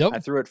there. Yep. I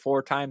threw it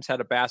 4 times,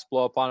 had a bass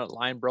blow up on it,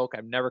 line broke.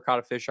 I've never caught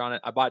a fish on it.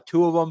 I bought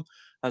two of them.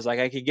 I was like,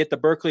 I could get the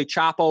Berkeley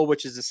Chapo,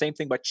 which is the same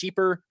thing but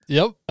cheaper.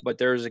 Yep. But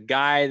there's a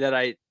guy that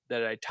I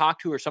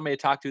talked to, or somebody I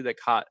talked to, that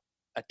caught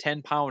a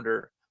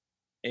 10-pounder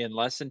in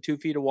less than 2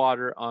 feet of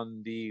water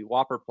on the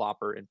Whopper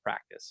plopper in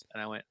practice.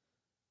 And I went,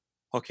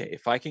 okay,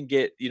 if I can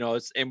get,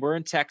 and we're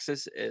in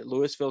Texas.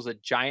 Louisville's a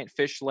giant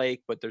fish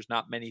lake, but there's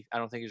not many. I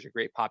don't think there's a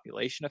great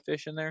population of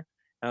fish in there.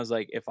 And I was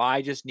like, if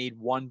I just need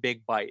one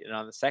big bite. And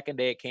on the second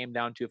day, it came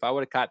down to, if I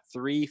would have caught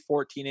 3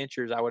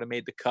 14-inchers, I would have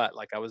made the cut.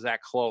 Like, I was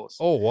that close.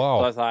 Oh,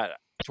 wow. So I thought,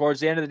 towards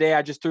the end of the day,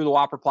 I just threw the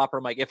Whopper plopper.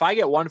 I'm like, if I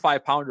get 1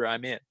 5-pounder,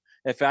 I'm in.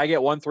 If I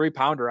get 1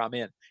 3-pounder, I'm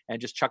in. And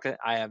just chuck it.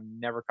 I have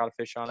never caught a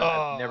fish on it.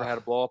 I've never had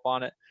a blow up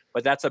on it.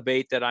 But that's a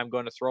bait that I'm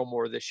going to throw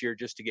more this year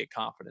just to get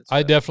confidence.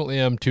 I definitely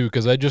am too,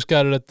 because I just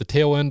got it at the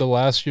tail end of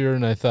last year,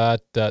 and I thought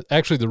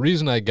actually the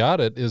reason I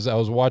got it is I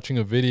was watching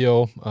a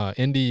video,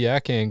 Indy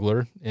Yak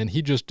Angler, and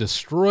he just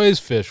destroys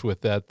fish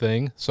with that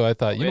thing. So I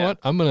thought, you know what,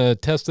 I'm going to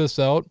test this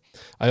out.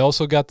 I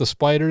also got the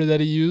spider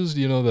that he used,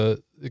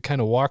 it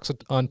kind of walks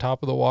on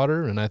top of the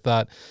water, and I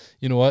thought,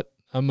 you know what,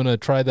 I'm going to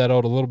try that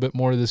out a little bit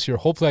more this year.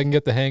 Hopefully I can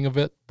get the hang of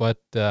it, but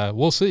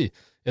we'll see.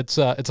 It's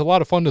a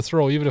lot of fun to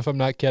throw, even if I'm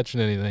not catching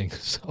anything.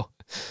 So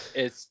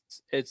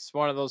it's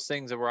one of those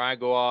things where I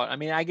go out. I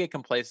mean, I get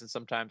complacent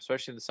sometimes,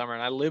 especially in the summer,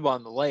 and I live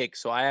on the lake,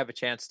 so I have a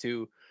chance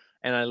to,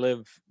 and I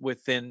live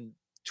within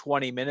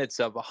 20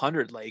 minutes of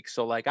 100 lakes.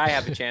 So like, I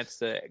have a chance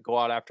to go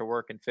out after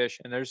work and fish.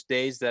 And there's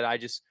days that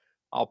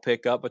I'll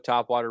pick up a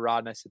topwater rod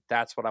and I said,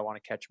 that's what I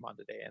want to catch them on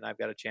today. And I've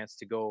got a chance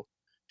to go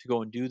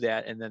and do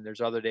that. And then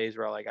there's other days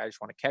where I just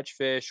want to catch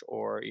fish,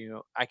 or,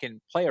 I can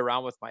play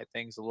around with my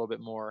things a little bit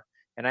more.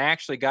 And I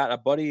actually got a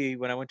buddy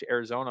when I went to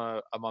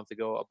Arizona a month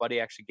ago. A buddy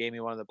actually gave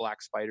me one of the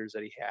black spiders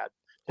that he had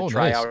to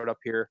try nice. out up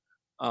here.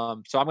 So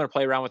I'm going to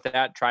play around with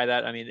that, try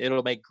that. I mean,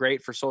 it'll make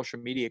great for social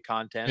media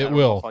content. It I don't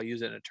will. know if I'll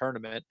use it in a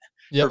tournament.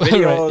 Yep. For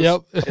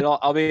videos, right. Yep.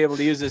 I'll be able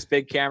to use this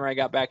big camera I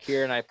got back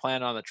here, and I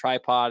plan on the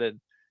tripod and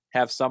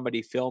have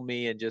somebody film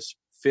me and just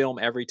film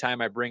every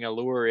time I bring a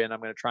lure in.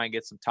 I'm going to try and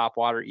get some top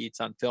water eats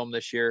on film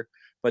this year.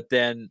 But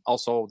then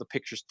also the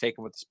pictures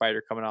taken with the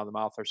spider coming out of the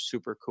mouth are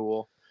super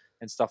cool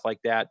and stuff like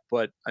that.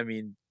 But I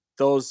mean,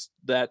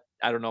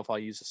 I don't know if I'll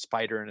use a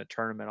spider in a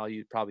tournament. I'll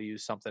probably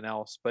use something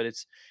else. But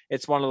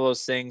it's one of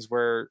those things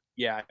where,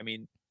 yeah, I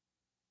mean,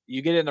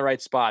 you get in the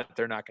right spot,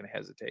 they're not going to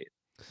hesitate.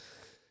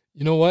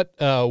 You know what?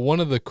 One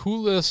of the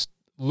coolest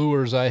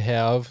lures I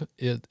have,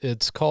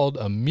 it's called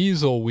a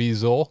Measle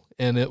Weasel,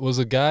 and it was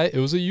a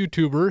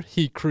YouTuber.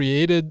 He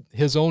created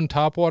his own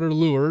topwater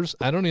lures.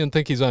 I don't even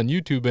think he's on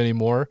YouTube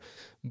anymore,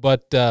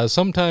 but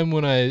sometime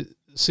when I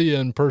see you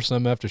in person,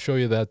 I'm going to have to show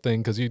you that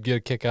thing, because you'd get a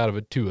kick out of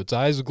it too. Its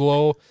eyes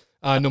glow.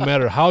 No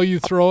matter how you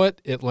throw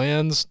it, it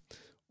lands.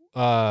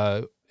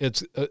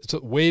 It's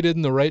weighted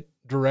in the right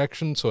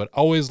direction, so it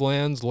always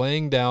lands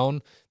laying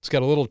down. It's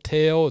got a little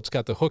tail. It's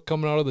got the hook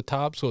coming out of the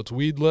top, so it's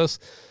weedless.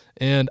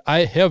 And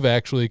I have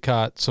actually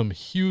caught some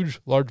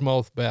huge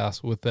largemouth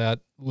bass with that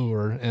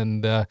lure,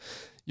 and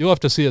you'll have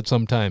to see it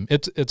sometime.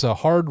 It's a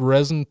hard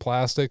resin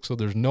plastic, so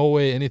there's no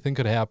way anything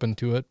could happen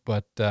to it,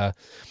 but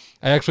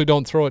I actually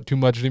don't throw it too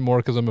much anymore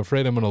because I'm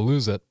afraid I'm going to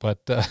lose it.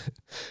 But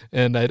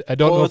and I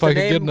don't know if I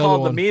could get another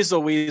one. The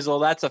Measle Weasel,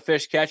 that's a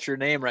fish catcher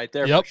name right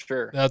there. Yep, for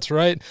sure. That's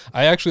right.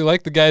 I actually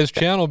like the guy's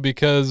channel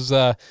because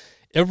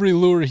every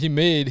lure he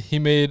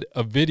made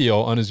a video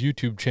on his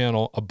YouTube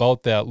channel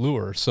about that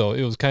lure. So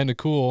it was kind of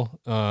cool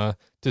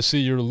to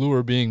see your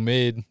lure being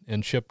made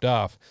and shipped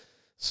off.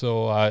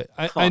 So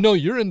I know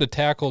you're into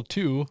tackle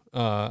too.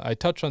 I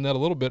touched on that a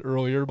little bit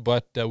earlier,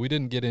 but we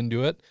didn't get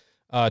into it.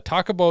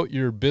 Talk about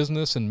your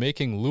business and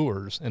making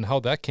lures and how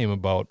that came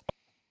about.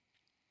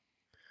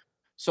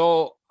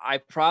 So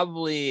I've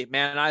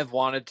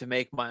wanted to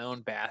make my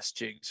own bass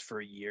jigs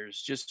for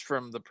years, just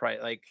from the price.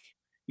 Like,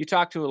 you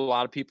talk to a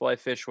lot of people I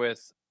fish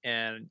with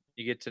and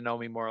you get to know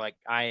me more. Like,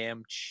 I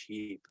am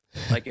cheap.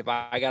 Like, if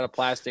I got a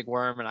plastic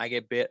worm and I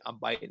get bit, I'm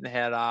biting the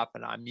head off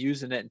and I'm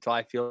using it until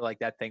I feel like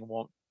that thing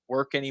won't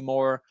work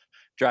anymore,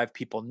 drive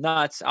people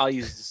nuts. I'll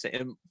use the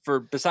same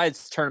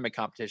besides tournament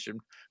competition,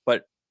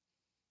 but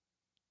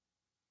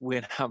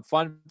when I'm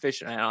fun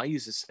fishing, and I'll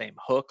use the same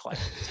hook like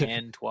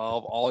 10,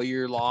 12 all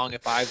year long.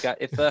 If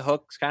the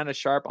hook's kind of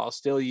sharp, I'll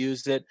still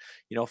use it.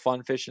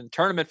 Fun fishing,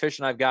 tournament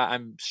fishing,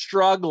 I'm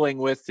struggling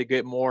with to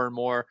get more and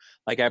more.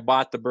 Like I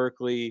bought the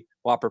Berkeley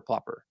Whopper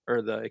Plopper,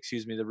 or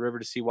the River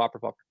to Sea Whopper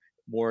Plopper,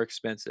 more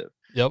expensive.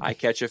 Yep. I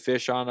catch a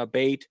fish on a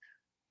bait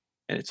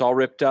and it's all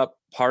ripped up.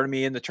 Part of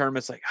me in the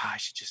tournament's like, I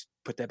should just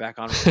put that back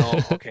on. No,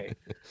 okay,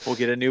 we'll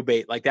get a new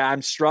bait like that.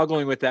 I'm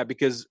struggling with that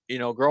because,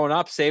 growing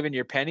up, saving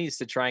your pennies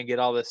to try and get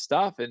all this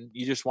stuff, and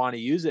you just want to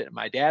use it. And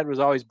my dad was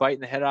always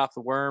biting the head off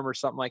the worm or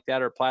something like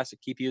that, or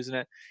plastic, keep using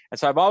it. And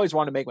so I've always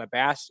wanted to make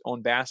my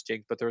own bass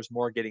jigs, but there was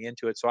more getting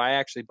into it. So I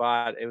actually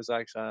it was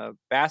like a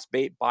bass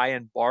bait buy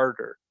and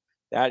barter.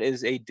 That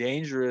is a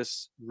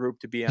dangerous group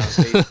to be on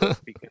Facebook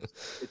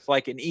because it's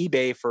like an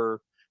eBay for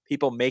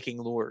people making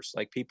lures.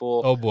 Like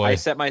Oh boy. I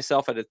set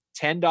myself at a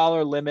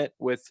 $10 limit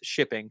with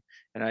shipping,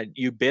 and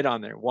you bid on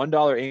there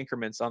 $1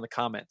 increments on the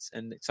comments,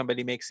 and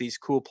somebody makes these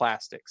cool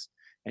plastics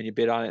and you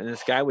bid on it. And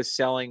this guy was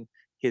selling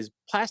his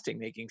plastic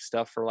making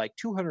stuff for like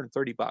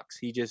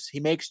 $230. He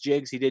makes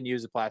jigs. He didn't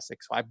use the plastic.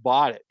 So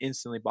I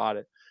instantly bought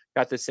it.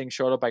 Got this thing,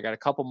 showed up. I got a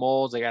couple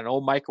molds. I got an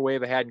old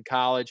microwave I had in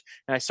college,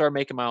 and I started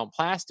making my own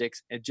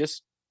plastics and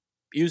just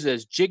use it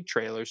as jig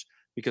trailers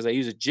because I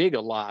use a jig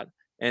a lot.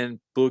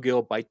 And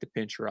bluegill bite the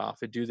pincher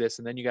off and do this,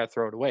 and then you got to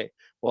throw it away.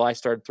 Well, I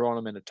started throwing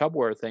them in a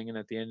Tupperware thing, and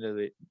at the end of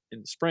in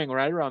the spring,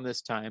 right around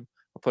this time,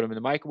 I'll put them in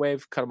the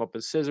microwave, cut them up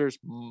with scissors,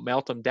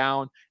 melt them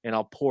down, and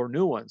I'll pour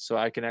new ones so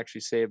I can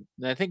actually save.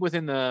 And I think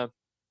within the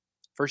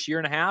first year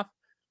and a half,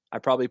 I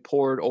probably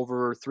poured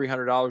over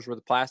 $300 worth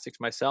of plastics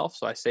myself.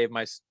 So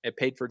it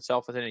paid for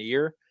itself within a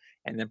year.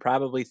 And then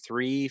probably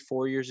 3,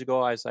 4 years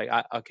ago, I was like,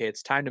 okay,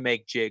 it's time to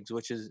make jigs,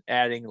 which is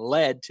adding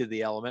lead to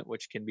the element,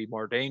 which can be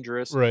more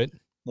dangerous, Right.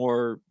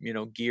 more,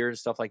 gear and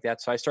stuff like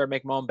that. So I started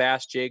making my own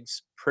bass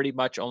jigs, pretty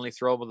much only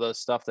throw the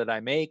stuff that I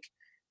make.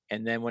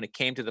 And then when it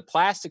came to the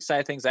plastic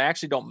side of things, I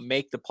actually don't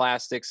make the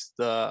plastics,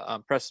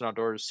 the Preston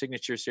Outdoors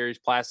Signature Series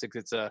plastics.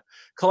 It's a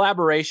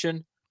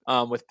collaboration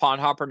with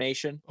Pond Hopper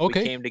Nation.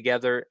 Okay. We came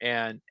together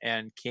and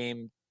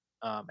came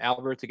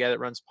Albert together that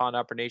runs Pond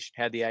Hopper Nation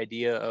had the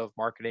idea of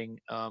marketing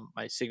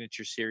my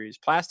Signature Series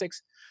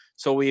plastics.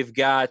 So we've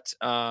got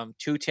 2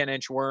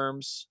 10-inch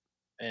worms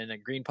and a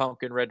green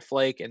pumpkin red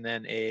flake, and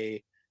then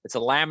it's a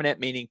laminate,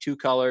 meaning 2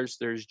 colors.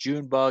 There's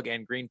June bug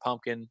and green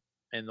pumpkin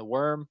in the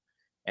worm.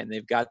 And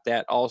they've got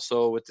that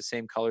also with the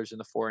same colors in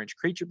the 4-inch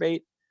creature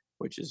bait,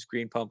 which is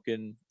green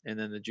pumpkin, and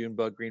then the June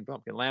bug, green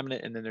pumpkin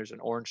laminate. And then there's an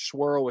orange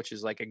swirl, which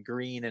is like a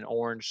green and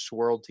orange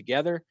swirled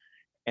together.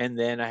 And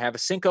then I have a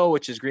Cinco,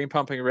 which is green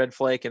pumpkin, red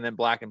flake, and then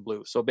black and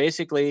blue. So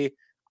basically,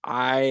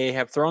 I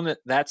have thrown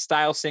that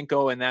style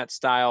Cinco and that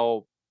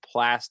style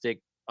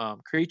plastic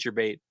creature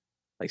bait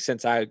like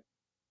since I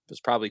was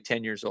probably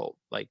 10 years old.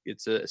 Like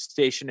it's a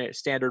stationary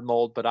standard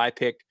mold, but I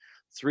picked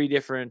 3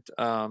 different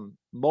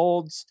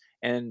molds,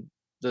 and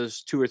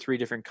there's 2 or 3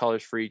 different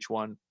colors for each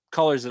one.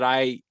 Colors that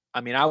I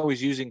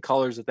was using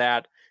colors of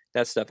that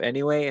stuff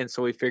anyway, and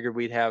so we figured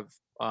we'd have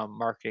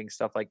marketing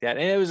stuff like that,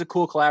 and it was a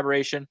cool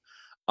collaboration.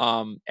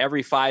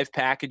 Every 5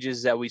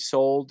 packages that we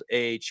sold,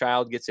 a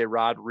child gets a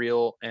rod,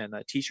 reel, and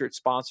a T-shirt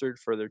sponsored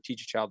for their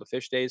Teach a Child to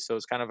Fish Days. So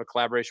it's kind of a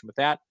collaboration with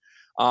that.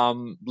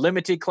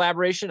 Limited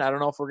collaboration. I don't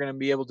know if we're going to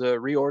be able to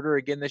reorder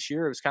again this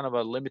year. It was kind of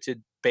a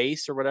limited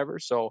base or whatever.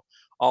 So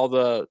all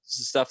the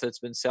stuff that's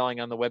been selling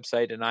on the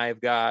website, and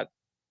I've got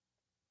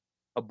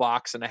a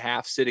box and a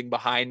half sitting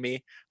behind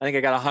me. I think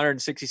I got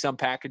 160 some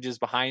packages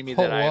behind me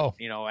that wow.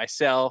 I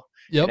sell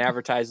Yep. and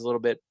advertise a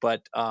little bit,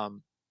 but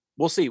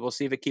we'll see. We'll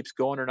see if it keeps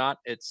going or not.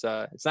 It's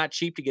not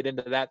cheap to get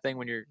into that thing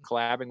when you're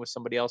collabing with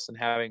somebody else and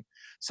having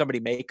somebody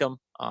make them,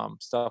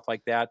 stuff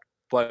like that.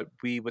 But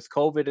with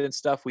COVID and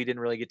stuff, we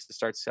didn't really get to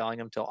start selling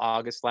them till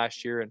August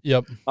last year. And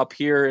Yep. up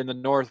here in the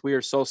north, we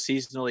are so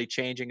seasonally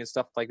changing and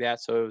stuff like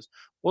that. So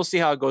we'll see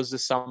how it goes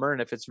this summer,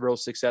 and if it's real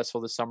successful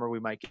this summer, we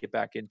might get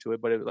back into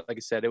it. But like I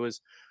said, it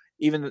was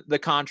even the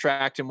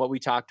contract and what we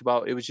talked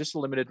about. It was just a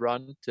limited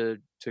run to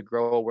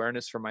grow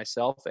awareness for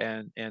myself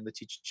and the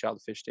Teach a Child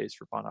to Fish Days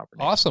for Pond Hopper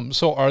Nation. Awesome.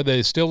 So are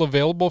they still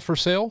available for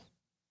sale?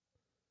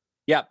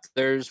 Yeah,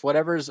 there's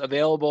whatever's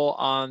available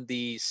on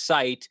the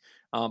site.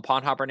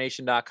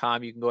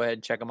 PondHopperNation.com. You can go ahead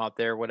and check them out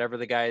there. Whatever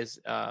the guys,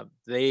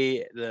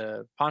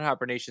 the Pond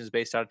Hopper Nation is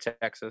based out of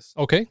Texas.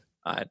 Okay.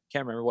 I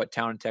can't remember what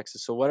town in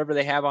Texas. So whatever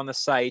they have on the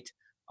site,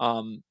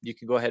 you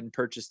can go ahead and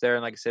purchase there.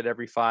 And like I said,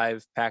 every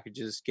 5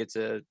 packages gets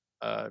a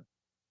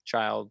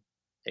child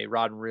a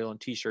rod and reel and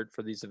T-shirt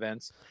for these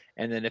events.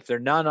 And then if they're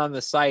none on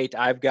the site,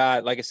 I've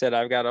got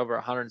over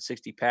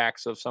 160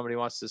 packs. So if somebody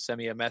wants to send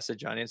me a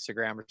message on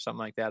Instagram or something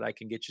like that, I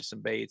can get you some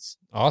baits.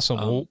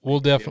 Awesome.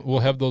 We'll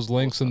have those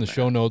links in the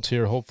show notes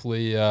here.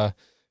 Hopefully,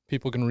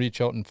 people can reach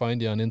out and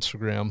find you on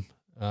Instagram.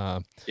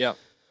 Yeah.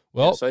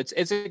 Well, yeah, so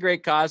it's a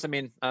great cause. I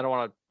mean, I don't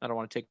want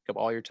to take up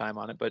all your time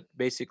on it, but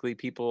basically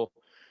people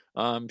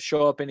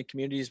show up in the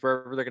communities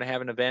wherever they're going to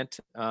have an event,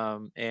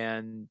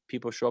 and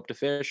people show up to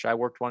fish. I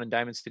worked one in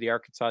Diamond City,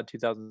 Arkansas in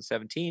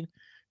 2017.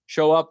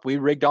 show up. We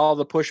rigged all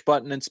the push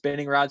button and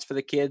spinning rods for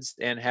the kids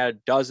and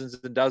had dozens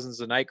and dozens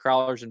of night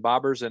crawlers and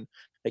bobbers, and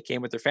they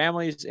came with their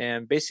families,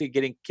 and basically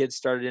getting kids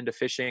started into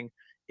fishing,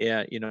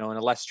 you know, in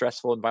a less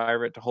stressful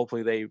environment to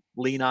hopefully they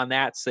lean on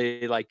that,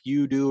 say like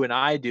you do and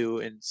I do,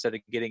 instead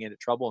of getting into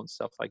trouble and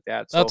stuff like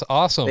that. That's So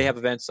awesome. they have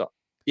events.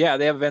 Yeah,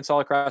 they have events all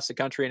across the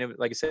country. And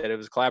like I said, it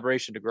was a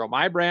collaboration to grow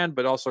my brand,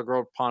 but also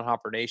grow Pond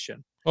Hopper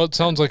Nation. Well, it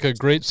sounds like a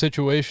great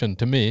situation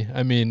to me.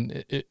 I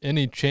mean,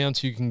 any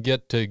chance you can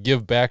get to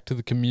give back to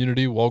the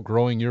community while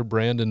growing your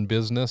brand and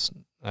business,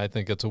 I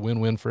think it's a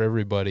win-win for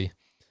everybody.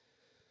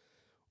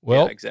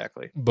 Well, yeah,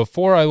 exactly.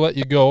 Before I let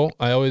you go,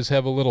 I always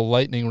have a little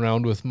lightning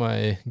round with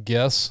my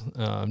guests.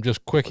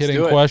 Just quick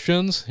hitting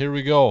questions. Here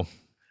we go.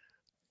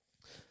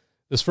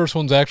 This first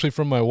one's actually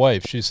from my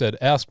wife. She said,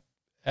 ask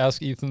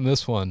Ethan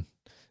this one.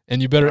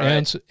 And you better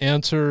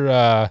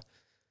answer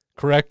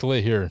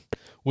correctly here.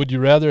 Would you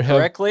rather have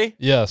correctly?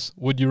 Yes.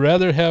 Would you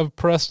rather have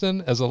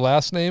Preston as a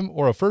last name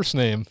or a first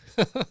name?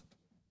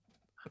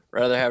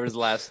 Rather have his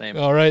last name.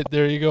 All right,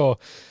 there you go.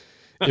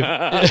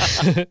 I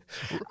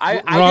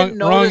didn't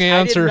know wrong this.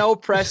 answer. I didn't know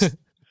Preston.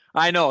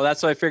 I know,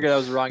 that's why I figured that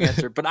was the wrong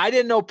answer. But I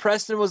didn't know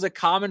Preston was a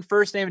common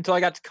first name until I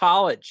got to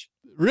college.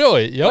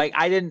 Really? Yep. Like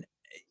I didn't.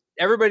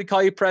 Everybody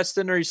call you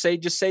Preston, or you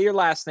just say your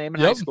last name in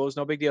high school. It's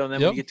no big deal. And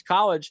then when you get to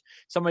college,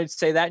 somebody'd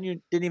say that and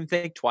you didn't even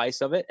think twice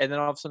of it. And then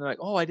all of a sudden they're like,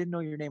 oh, I didn't know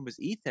your name was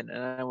Ethan.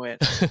 And I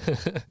went,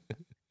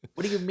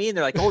 what do you mean?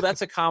 They're like, oh,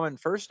 that's a common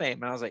first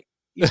name. And I was like,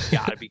 you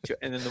gotta be too.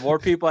 And then the more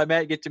people I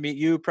met, get to meet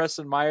you,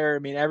 Preston Meyer. I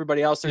mean,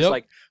 everybody else. There's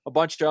like a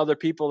bunch of other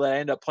people that I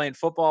end up playing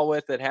football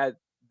with that had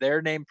their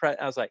name.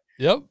 I was like,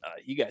 yep,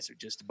 you guys are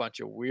just a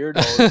bunch of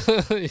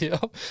weirdos.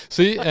 Yep.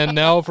 See, and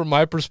now from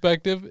my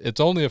perspective,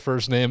 it's only a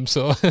first name.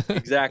 So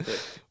exactly.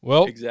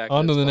 Well,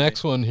 on to the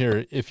next one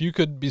here. If you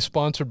could be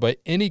sponsored by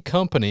any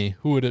company,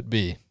 who would it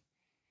be?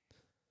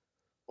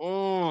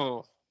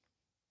 Oh,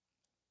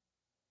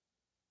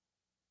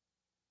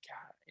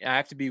 God, I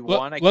have to be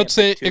one. Let's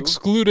say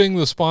excluding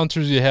the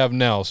sponsors you have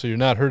now, so you're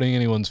not hurting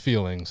anyone's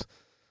feelings.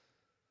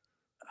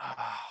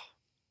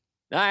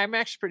 No, I'm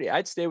actually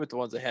I'd stay with the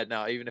ones I had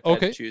now, even if I had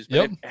to choose.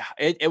 But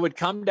it would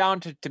come down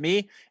to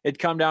me. It'd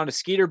come down to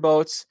Skeeter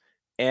Boats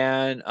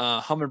and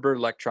Humminbird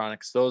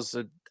Electronics. Those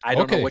I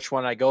don't know which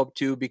one I go up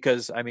to,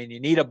 because I mean,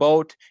 you need a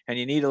boat and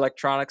you need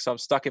electronics. So I'm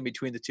stuck in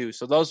between the two.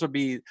 So those would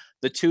be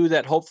the two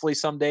that hopefully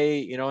someday,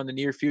 you know, in the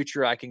near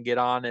future, I can get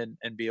on and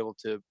be able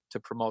to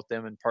promote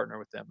them and partner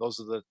with them.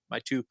 Those are my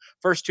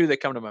first two that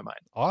come to my mind.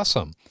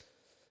 Awesome.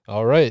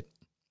 All right.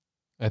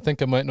 I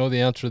think I might know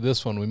the answer to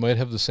this one. We might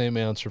have the same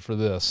answer for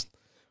this.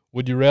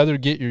 Would you rather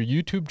get your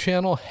YouTube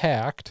channel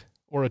hacked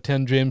or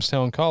attend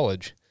Jamestown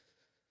College?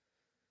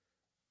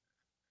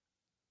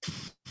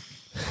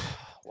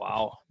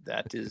 Wow,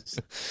 that is.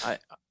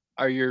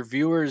 Are your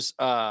viewers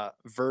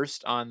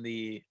versed on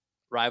the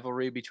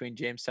rivalry between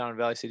Jamestown and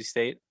Valley City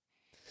State?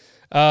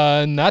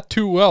 Not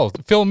too well.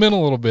 Fill them in a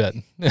little bit.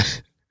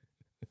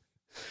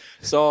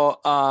 So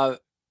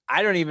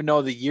I don't even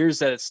know the years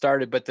that it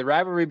started, but the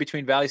rivalry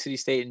between Valley City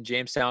State and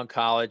Jamestown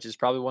College is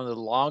probably one of the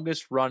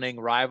longest running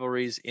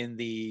rivalries in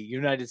the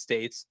United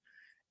States.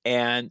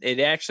 And it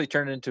actually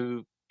turned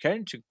into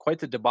quite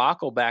the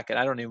debacle back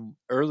in,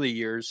 early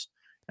years.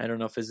 I don't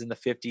know if it was in the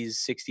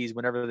 50s, 60s,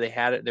 whenever they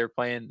had it,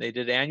 they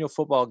did an annual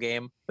football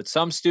game, but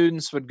some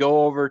students would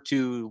go over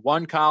to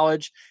one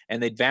college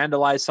and they'd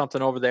vandalize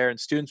something over there, and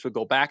students would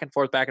go back and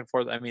forth, back and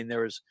forth. I mean,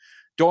 there was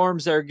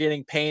dorms that are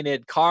getting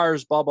painted,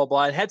 cars, blah, blah,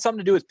 blah. It had something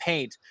to do with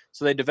paint.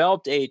 So they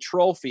developed a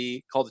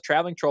trophy called the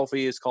traveling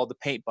trophy. It's called the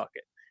paint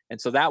bucket. And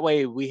so that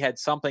way we had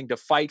something to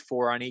fight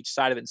for on each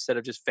side of it instead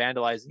of just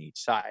vandalizing each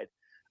side.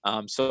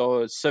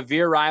 So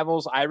severe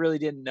rivals, I really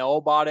didn't know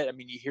about it. I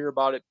mean, you hear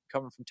about it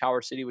coming from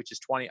Tower City, which is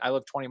I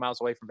live 20 miles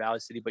away from Valley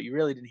City, but you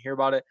really didn't hear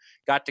about it.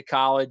 Got to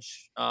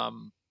college.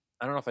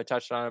 I don't know if I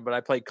touched on it, but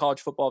I played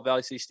college football at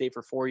Valley City State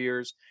for 4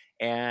 years.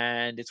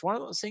 And it's one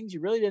of those things you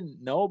really didn't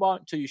know about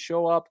until you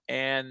show up.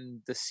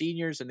 And the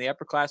seniors and the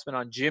upperclassmen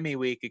on Jimmy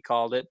Week, he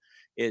called it,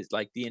 is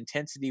like the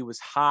intensity was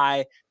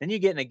high. Then you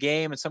get in a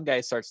game and some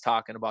guy starts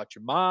talking about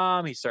your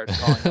mom. He starts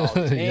calling all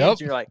these names. And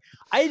you're like,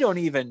 I don't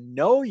even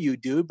know you,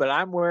 dude, but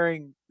I'm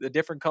wearing the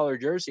different color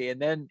jersey.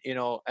 And then, you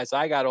know, as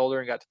I got older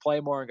and got to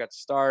play more and got to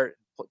start,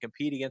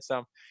 compete against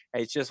them,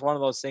 it's just one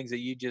of those things that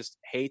you just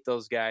hate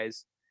those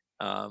guys.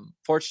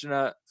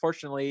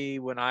 Fortunately,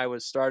 when I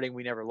was starting,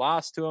 we never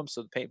lost to them.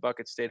 So the paint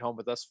bucket stayed home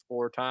with us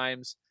 4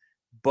 times.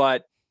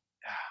 But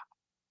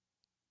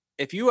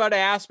if you had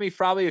asked me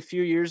probably a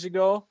few years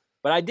ago,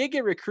 but I did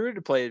get recruited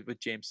to play with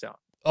Jamestown.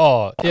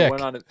 Oh, yeah. I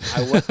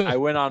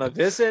went on a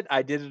visit.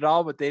 I did it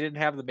all, but they didn't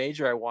have the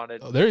major I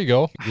wanted. Oh, there you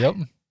go. Yep.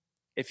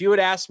 If you would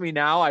ask me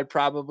now, I'd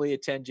probably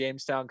attend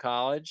Jamestown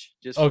College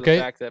just for the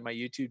fact that my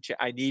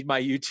I need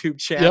my YouTube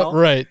channel. Yep.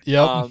 Right.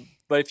 Yep.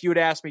 But if you would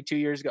ask me 2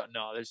 years ago,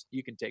 no,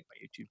 you can take my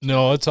YouTube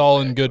channel. No, it's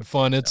all in good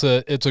fun. It's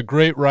a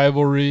great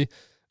rivalry.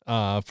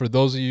 For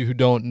those of you who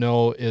don't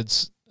know,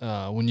 it's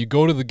when you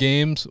go to the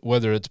games,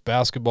 whether it's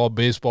basketball,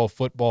 baseball,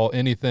 football,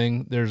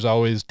 anything, there's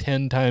always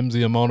 10 times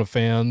the amount of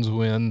fans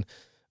when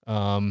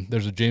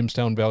There's a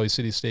Jamestown Valley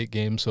City State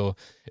game, so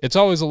it's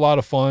always a lot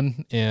of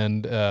fun,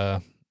 and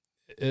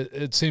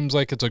it seems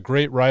like it's a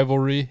great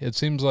rivalry. It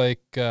seems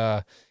like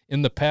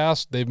in the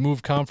past they've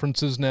moved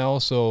conferences now,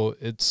 so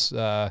it's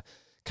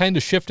kind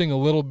of shifting a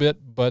little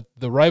bit, but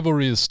the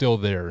rivalry is still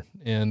there,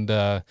 and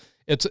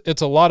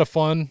it's a lot of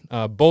fun.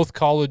 Both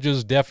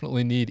colleges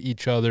definitely need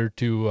each other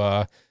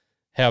to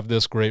have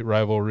this great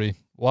rivalry.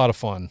 A lot of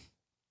fun.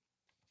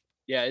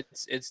 Yeah,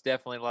 it's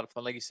definitely a lot of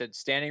fun. Like you said,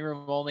 standing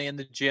room only in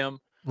the gym,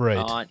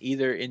 Right.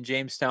 either in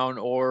Jamestown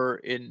or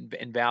in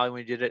Valley when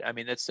we did it. I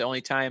mean, that's the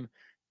only time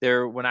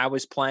there when I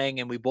was playing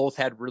and we both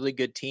had really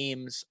good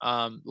teams.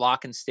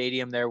 Locken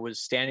Stadium there was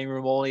standing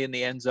room only in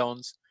the end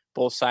zones.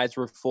 Both sides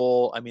were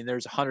full. I mean,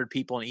 there's 100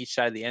 people on each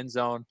side of the end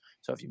zone.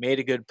 So if you made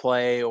a good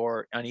play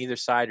or on either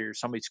side or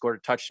somebody scored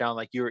a touchdown,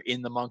 like you were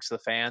in amongst the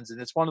fans.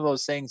 And it's one of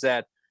those things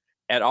that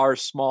at our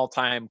small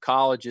time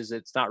colleges,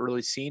 it's not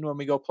really seen when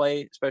we go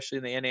play, especially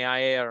in the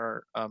NAIA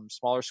or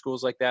smaller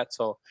schools like that.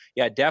 So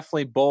yeah,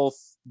 definitely both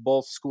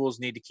schools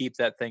need to keep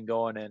that thing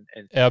going, and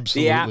the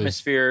Absolutely.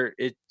 atmosphere.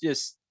 It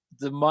just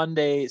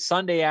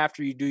Sunday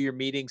after you do your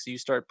meetings, you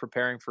start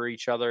preparing for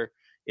each other.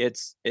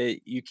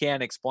 You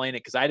can't explain it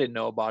because I didn't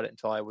know about it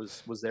until I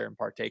was there and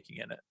partaking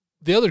in it.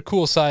 The other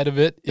cool side of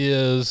it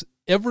is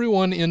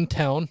everyone in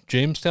town,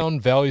 Jamestown,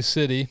 Valley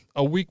City,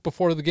 a week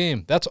before the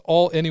game. That's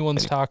all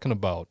anyone's talking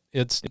about.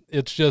 It's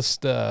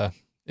just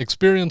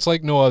experience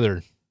like no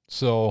other.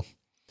 So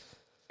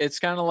It's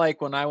kind of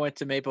like when I went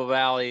to Maple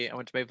Valley. I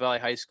went to Maple Valley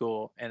High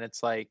School, and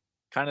it's like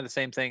kind of the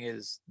same thing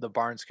as the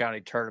Barnes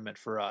County tournament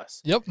for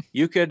us. yep,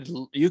 You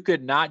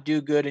could not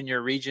do good in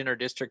your region or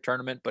district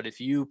tournament, but if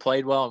you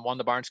played well and won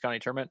the Barnes County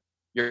tournament,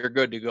 you're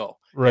good to go.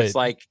 It's right.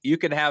 like you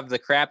can have the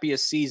crappiest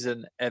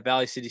season at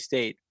Valley City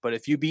State, but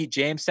if you beat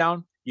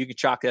Jamestown, you can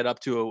chalk that up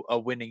to a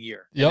winning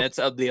year. And Yep, it's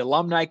the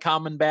alumni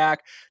coming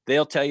back.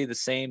 They'll tell you the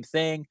same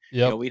thing.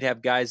 yep, We'd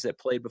have guys that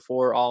played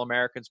before, All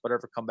Americans,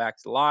 whatever, come back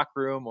to the locker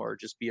room or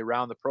just be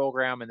around the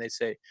program, and they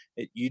say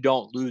you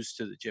don't lose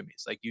to the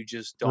Jimmies, like you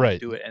just don't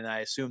right. do it. And I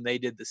assume they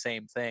did the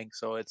same thing.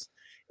 So it's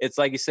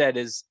like you said,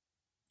 is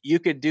you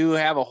could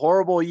have a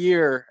horrible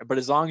year, but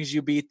as long as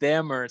you beat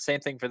them, or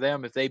same thing for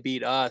them, if they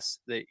beat us,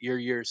 that your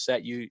year's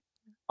set, you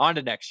on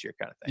to next year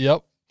kind of thing.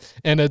 Yep.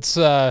 And it's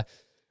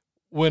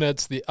when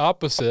it's the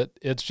opposite,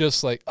 it's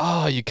just like,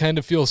 oh, you kind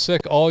of feel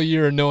sick all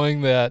year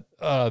knowing that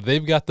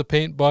they've got the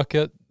paint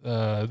bucket.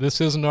 This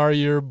isn't our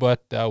year,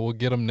 but we'll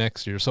get them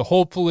next year. So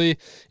hopefully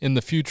in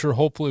the future,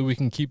 hopefully we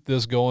can keep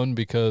this going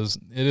because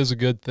it is a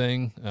good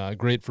thing,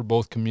 great for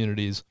both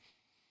communities.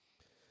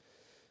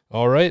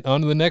 All right,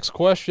 on to the next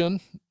question.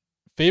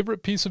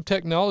 Favorite piece of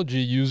technology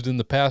used in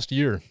the past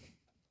year?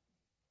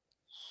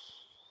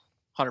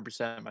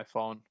 100% my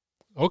phone.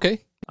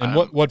 Okay. And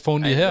Um, what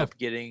phone do I you ended have?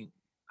 up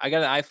I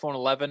got an iPhone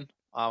 11.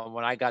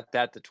 When I got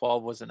that, the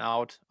 12 wasn't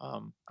out.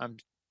 I'm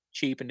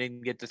cheap and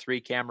didn't get the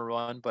 3 camera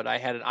one, but I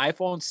had an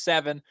iPhone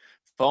 7.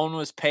 Phone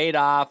was paid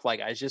off. Like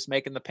I was just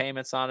making the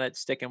payments on it,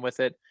 sticking with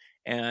it.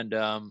 And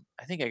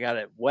I think I got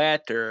it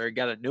wet or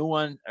got a new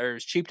one, or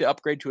it's cheap to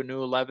upgrade to a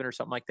new 11 or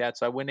something like that.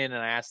 So I went in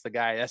and I asked the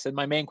guy, I said,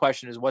 my main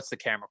question is, what's the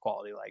camera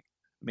quality like?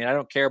 I mean, I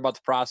don't care about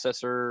the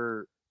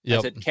processor. I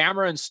Yep. said,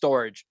 camera and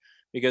storage,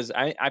 because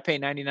I pay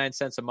 99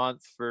 cents a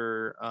month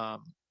for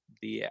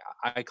the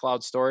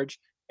iCloud storage,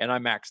 and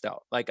I'm maxed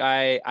out. Like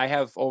I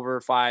have over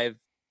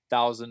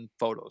 5,000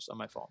 photos on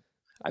my phone.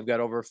 I've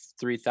got over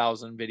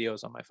 3,000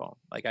 videos on my phone.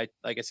 Like I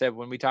said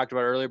when we talked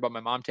about earlier about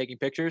my mom taking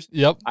pictures,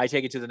 Yep. I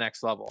take it to the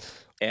next level.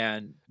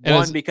 And And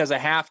one, as because I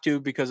have to,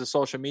 because of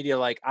social media.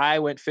 Like I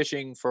went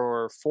fishing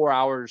for 4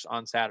 hours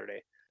on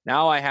Saturday.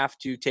 Now I have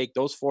to take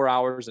those 4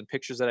 hours and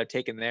pictures that I've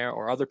taken there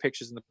or other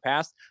pictures in the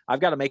past. I've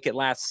got to make it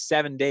last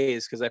 7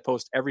 days because I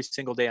post every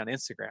single day on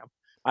Instagram.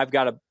 I've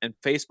got to, and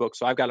Facebook,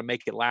 so I've got to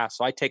make it last.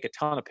 So I take a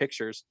ton of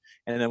pictures,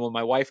 and then when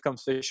my wife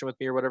comes fishing with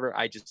me or whatever,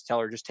 I just tell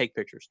her, just take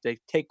pictures.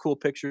 Take cool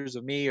pictures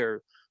of me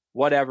or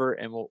whatever,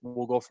 and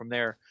we'll go from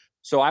there.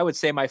 So I would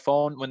say my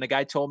phone. When the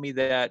guy told me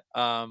that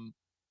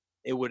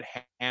it would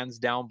hands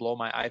down blow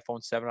my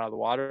iPhone 7 out of the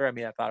water, I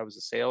mean, I thought it was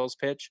a sales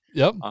pitch,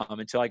 yep.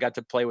 until I got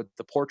to play with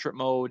the portrait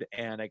mode,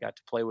 and I got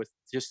to play with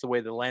just the way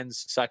the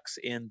lens sucks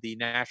in the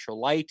natural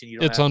light, and you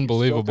don't It's have to use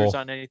filters unbelievable.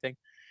 on anything.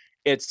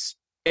 It's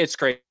it's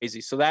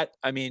crazy. So that,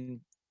 I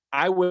mean,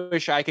 I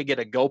wish I could get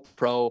a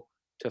GoPro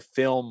to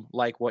film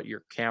like what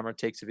your camera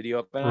takes a video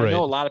of. And I know Right.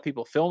 a lot of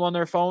people film on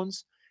their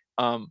phones,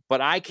 but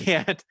I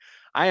can't.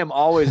 I am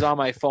always on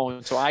my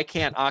phone, so I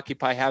can't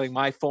occupy having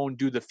my phone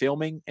do the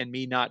filming and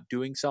me not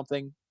doing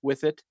something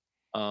with it.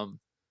 Um,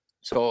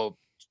 so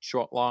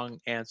short,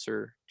 long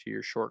answer to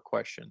your short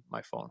question,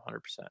 my phone,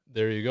 100%.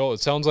 There you go. It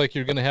sounds like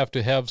you're going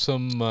to have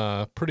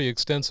some pretty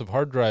extensive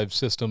hard drive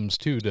systems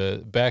too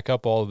to back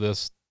up all of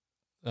this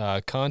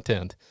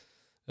content.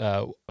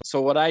 Uh,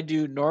 So what I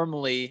do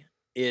normally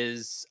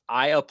is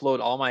I upload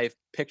all my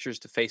pictures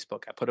to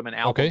Facebook. I put them in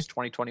okay. albums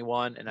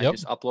 2021, and I Yep.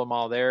 just upload them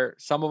all there.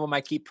 Some of them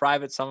I keep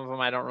private, some of them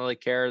I don't really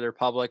care. They're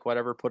public,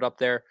 whatever, put up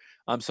there.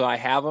 So I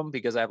have them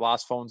because I've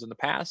lost phones in the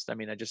past. I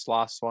mean, I just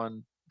lost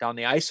one down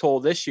the ice hole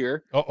this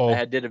year. Uh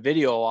oh. Did a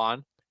video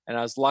on. and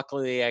I was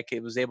luckily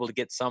was able to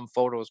get some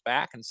photos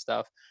back and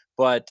stuff.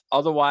 But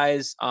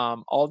otherwise,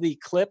 all the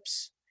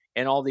clips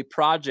and all the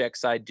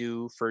projects I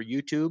do for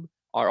YouTube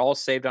are all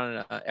saved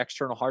on an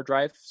external hard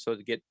drive, so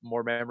to get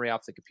more memory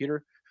off the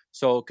computer.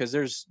 So, because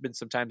there's been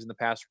some times in the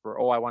past where,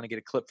 oh, I want to get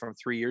a clip from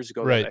 3 years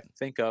ago that Right. I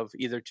think of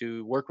either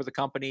to work with a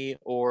company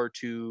or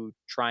to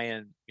try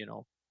and,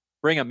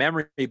 bring a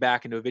memory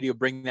back into a video,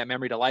 bring that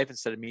memory to life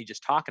instead of me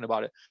just talking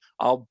about it.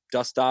 I'll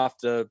dust off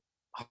the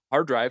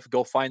hard drive,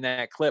 go find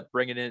that clip,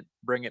 bring it in,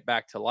 bring it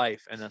back to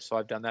life. And then, so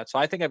I've done that. So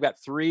I think I've got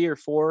 3 or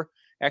 4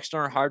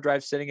 external hard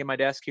drives sitting in my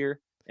desk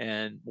here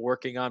and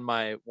working on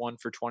my one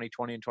for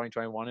 2020 and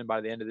 2021. And by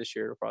the end of this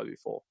year, it'll probably be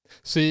full.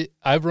 See,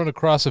 I've run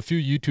across a few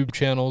YouTube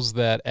channels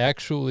that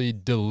actually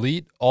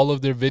delete all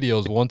of their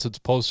videos once it's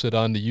posted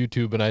onto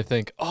YouTube, and I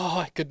think, oh,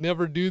 I could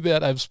never do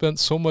that. I've spent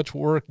so much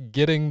work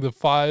getting the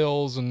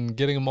files and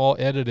getting them all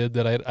edited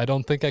that I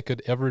don't think I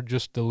could ever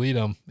just delete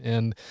them.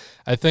 And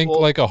I think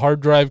like a hard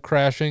drive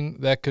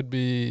crashing, that could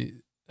be,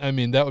 I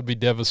mean, that would be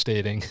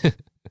devastating.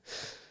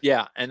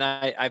 Yeah, and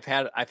I've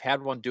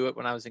had one do it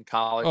when I was in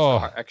college. Oh.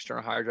 The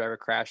external hard drive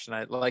crashed,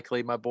 and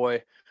luckily my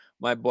boy,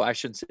 I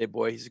shouldn't say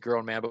boy, he's a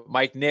grown man, but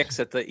Mike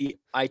Nix at the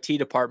IT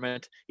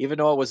department, even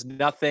though it was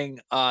nothing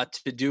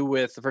to do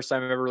with the first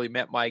time I ever really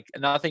met Mike,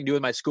 nothing to do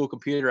with my school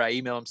computer, I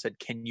emailed him, said,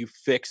 "Can you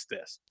fix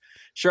this?"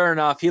 Sure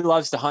enough, he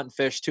loves to hunt and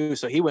fish too.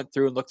 So he went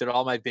through and looked at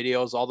all my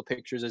videos, all the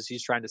pictures as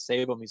he's trying to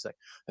save them. He's like,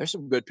 "There's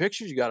some good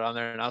pictures you got on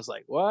there." And I was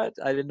like, "What?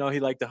 I didn't know he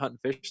liked to hunt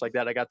and fish like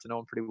that." I got to know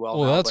him pretty well.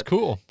 Well, now, that's but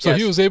cool. So yes,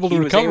 he was able to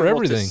recover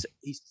everything.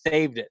 He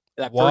saved it.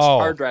 That Wow. first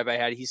hard drive I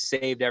had, he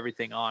saved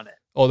everything on it.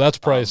 Oh, that's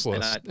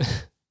priceless.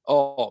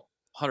 100%.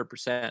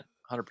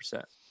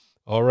 100%.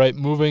 All right,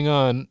 moving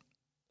on.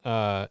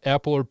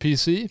 Apple or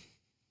PC?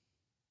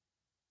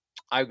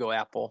 I go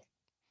Apple.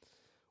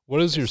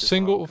 What is your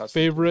single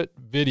favorite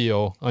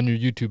video on your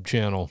YouTube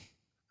channel?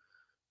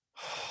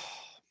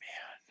 Oh,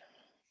 man.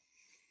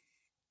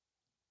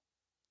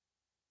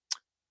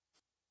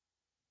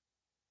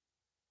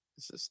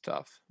 This is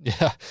tough.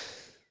 Yeah.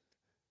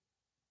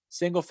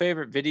 Single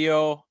favorite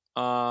video.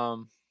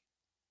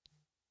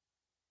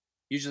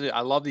 Usually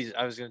I love these.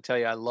 I was going to tell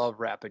you, I love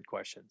rapid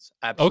questions.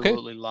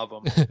 Absolutely love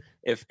them.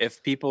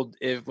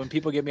 When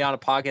people get me on a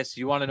podcast,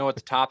 do you want to know what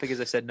the topic is?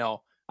 I said,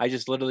 no, I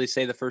just literally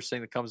say the first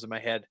thing that comes to my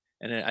head.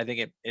 And I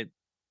think it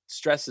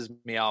stresses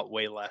me out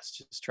way less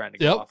just trying to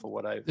go off of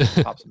what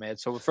pops in my head.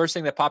 So the first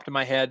thing that popped in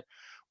my head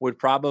would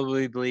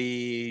probably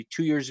be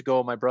 2 years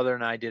ago. My brother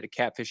and I did a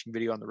catfishing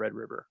video on the Red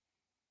River.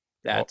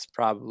 That's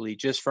probably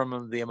just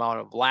from the amount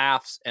of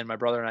laughs and my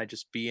brother and I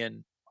just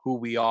being who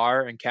we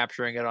are and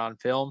capturing it on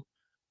film.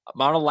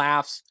 Amount of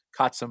laughs,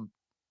 caught some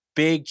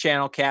big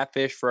channel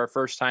catfish for our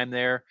first time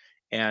there.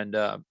 And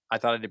I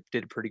thought I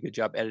did a pretty good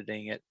job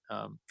editing it.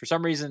 For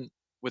some reason,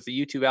 with the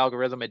YouTube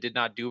algorithm, it did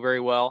not do very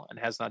well and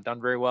has not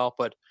done very well,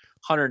 but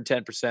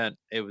 110%,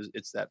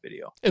 it's that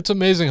video. It's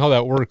amazing how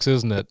that works,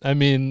 isn't it? I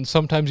mean,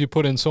 sometimes you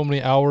put in so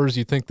many hours,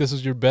 you think this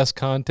is your best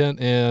content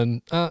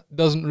and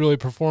doesn't really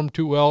perform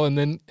too well. And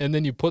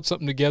then you put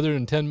something together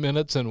in 10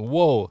 minutes and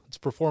whoa, it's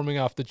performing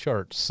off the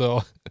charts.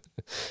 So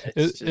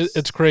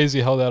it's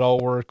crazy how that all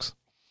works.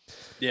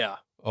 Yeah.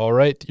 All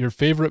right. Your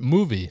favorite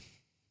movie?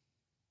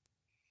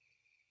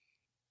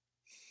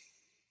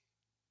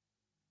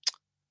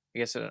 I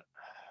guess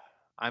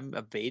I'm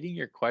evading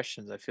your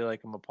questions. I feel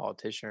like I'm a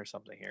politician or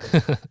something here.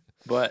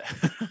 but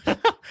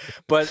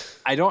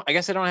I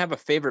guess I don't have a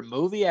favorite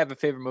movie. I have a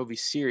favorite movie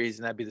series,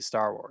 and that'd be the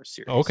Star Wars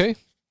series. Okay.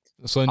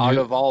 So out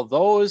of all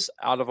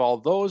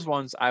those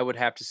ones, I would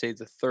have to say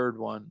the third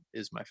one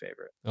is my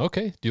favorite.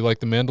 Okay. Do you like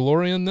The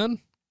Mandalorian then?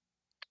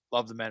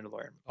 Love The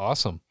Mandalorian.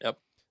 Awesome. Yep.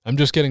 I'm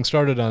just getting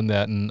started on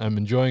that, and I'm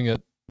enjoying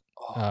it.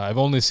 I've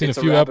only seen a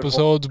few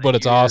episodes, but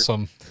it's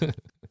awesome.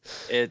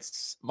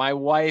 My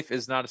wife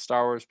is not a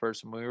Star Wars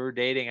person. When we were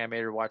dating, I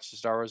made her watch the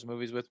Star Wars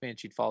movies with me, and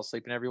she'd fall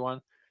asleep in every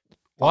one.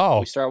 Wow.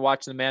 We started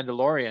watching The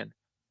Mandalorian,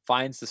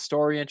 finds the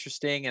story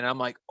interesting, and I'm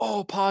like,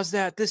 "Oh, pause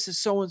that. This is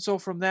so-and-so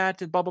from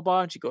that, and blah, blah,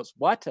 blah." And she goes,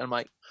 "What?" And I'm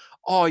like,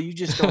 "Oh, you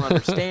just don't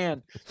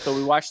understand." So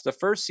we watched the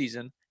first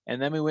season,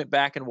 and then we went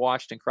back and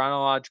watched in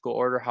chronological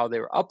order how they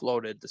were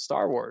uploaded to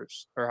Star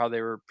Wars or how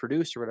they were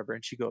produced or whatever.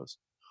 And she goes,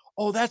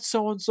 "Oh, that's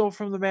so-and-so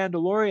from The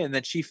Mandalorian." And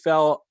then she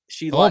fell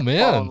in love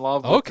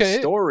with the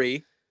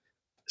story.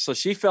 So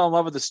she fell in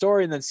love with the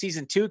story, and then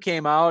season 2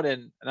 came out,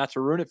 and not to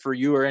ruin it for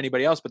you or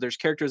anybody else, but there's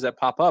characters that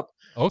pop up.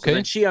 Okay. So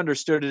then she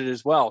understood it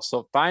as well.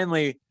 So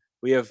finally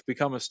we have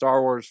become a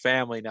Star Wars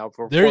family now.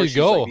 There you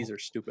go. Like, these are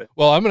stupid.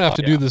 Well, I'm going to have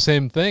to do the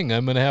same thing.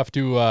 I'm going to have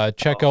to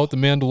check out The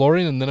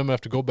Mandalorian, and then I'm going to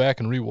have to go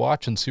back and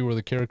rewatch and see where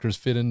the characters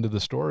fit into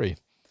the story.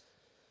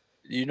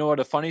 You know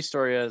what a funny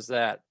story is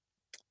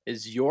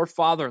your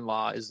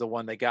father-in-law is the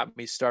one that got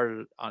me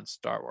started on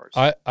Star Wars.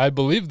 I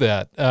believe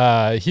that.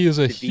 He is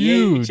a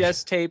huge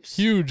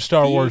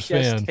Star Wars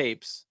fan.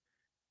 Tapes.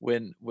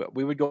 When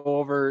we would go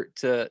over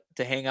to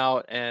hang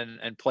out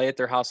and play at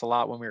their house a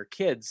lot when we were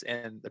kids,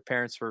 and the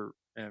parents were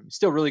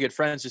still really good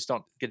friends, just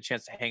don't get a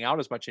chance to hang out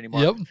as much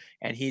anymore. Yep.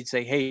 And he'd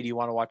say, "Hey, do you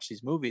want to watch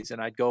these movies?"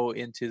 And I'd go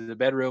into the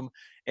bedroom,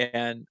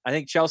 and I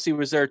think Chelsea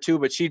was there too,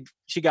 but she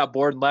got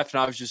bored and left,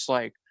 and I was just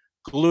like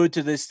glued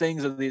to these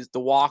things of the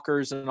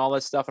walkers and all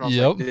that stuff, and I was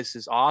Yep. like, "This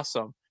is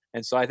awesome."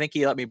 And so I think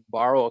he let me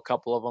borrow a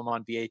couple of them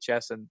on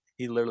VHS, and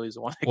he literally is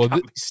the one that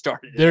got me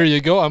started. There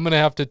you go. I'm going to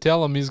have to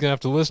tell him he's going to have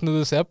to listen to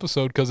this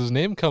episode because his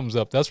name comes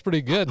up. That's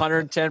pretty good.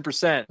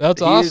 110%. That's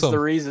awesome. He's awesome. the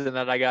reason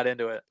that I got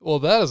into it. Well,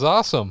 that is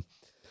awesome.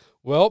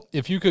 Well,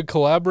 if you could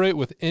collaborate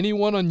with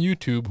anyone on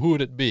YouTube, who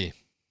would it be?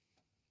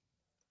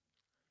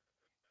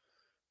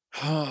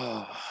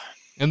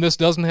 And this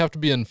doesn't have to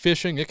be in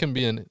fishing. It can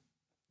be in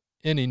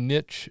any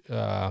niche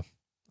on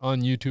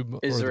YouTube.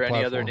 Is there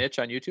any other niche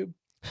on YouTube?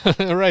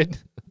 Right.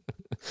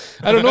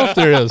 I don't know if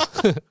there is.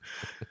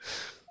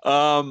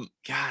 God,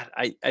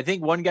 I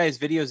think one guy's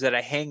videos that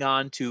I hang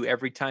on to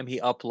every time he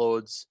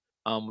uploads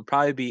would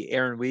probably be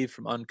Aaron Weave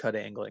from Uncut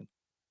Angling.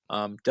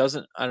 I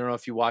don't know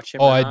if you watch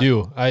him. Oh, I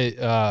do.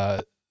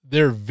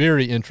 They're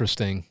very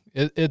interesting.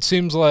 It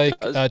seems like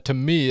to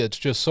me it's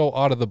just so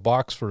out of the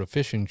box for a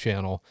fishing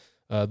channel.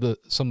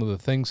 Some of the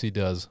things he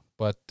does,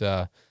 but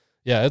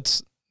yeah,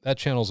 that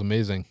channel's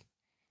amazing.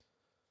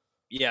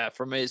 Yeah,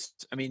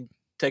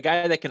 the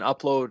guy that can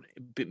upload,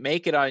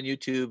 make it on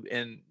YouTube,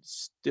 and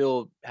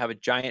still have a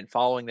giant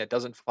following that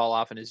doesn't fall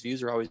off, and his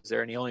views are always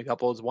there, and he only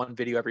uploads one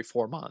video every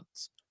 4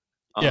 months.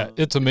 Yeah,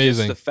 it's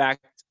amazing.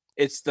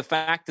 It's the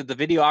fact that the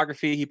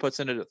videography he puts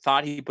into it,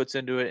 thought he puts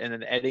into it, and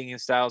then editing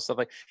style stuff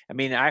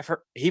I've heard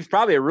he's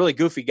probably a really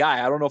goofy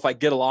guy. I don't know if I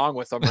get along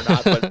with him or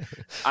not, but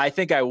I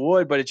think I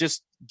would. But it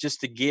just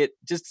to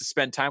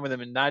spend time with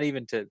him, and not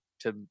even to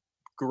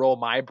grow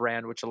my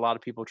brand, which a lot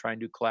of people try and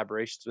do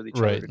collaborations with each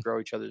other to grow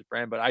each other's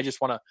brand. But I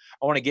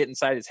want to get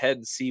inside his head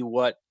and see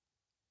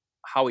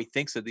how he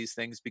thinks of these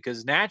things,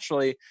 because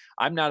naturally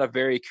I'm not a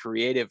very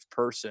creative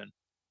person.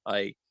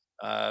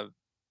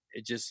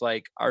 It just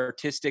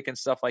artistic and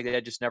stuff like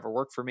that just never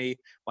worked for me.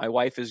 My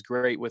wife is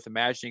great with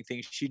imagining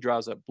things. She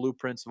draws up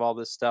blueprints of all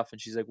this stuff,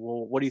 and she's like,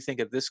 "Well, what do you think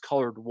of this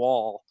colored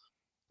wall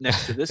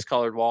next to this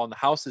colored wall?" And the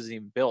house isn't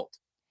even built.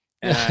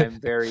 And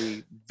I'm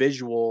very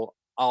visual.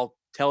 I'll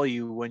tell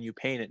you when you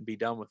paint it and be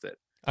done with it.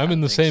 I'm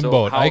in the same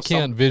boat. I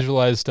can't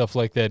visualize stuff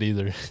like that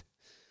either.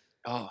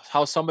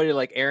 How somebody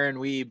like Aaron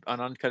Weeb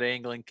on Uncut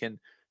Angling can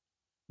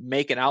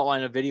make an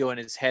outline of video in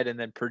his head and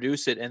then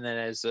produce it, and then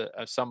as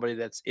somebody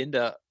that's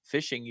into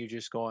fishing, you're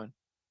just going,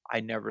 I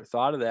never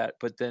thought of that.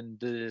 But then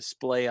the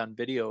display on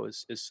video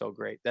is so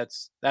great.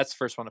 That's the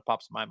first one that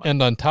pops in my mind.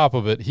 And on top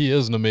of it, he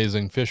is an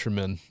amazing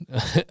fisherman.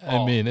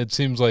 I mean, it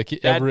seems like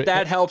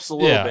that helps a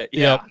little bit.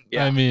 Yeah.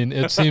 I mean,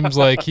 it seems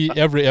like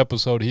every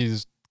episode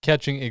he's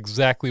catching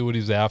exactly what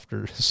he's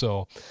after.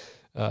 So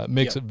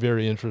makes it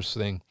very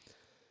interesting.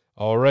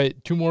 All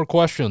right, 2 more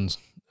questions.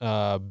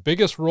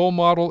 Biggest role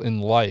model in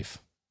life?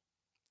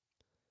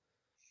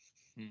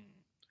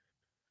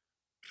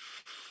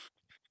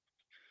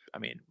 I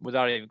mean,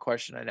 without any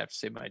question, I'd have to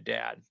say my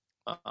dad.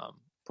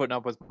 Putting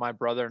up with my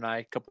brother and I,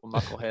 a couple of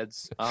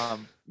knuckleheads.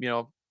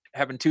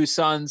 Having 2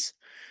 sons,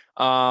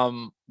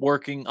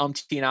 working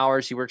umpteen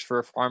hours. He works for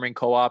a farming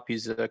co-op.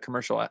 He's a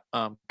commercial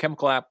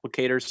chemical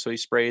applicator, so he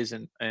sprays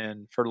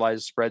and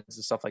fertilizes spreads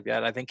and stuff like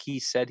that. I think he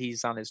said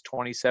he's on his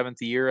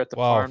 27th year at the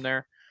farm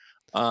there.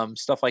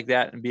 Stuff like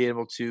that, and be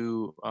able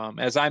to,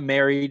 as I'm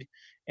married,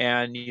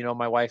 and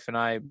my wife and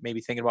I maybe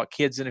thinking about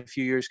kids in a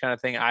few years, kind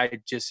of thing. I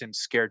just am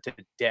scared to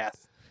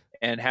death.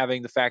 And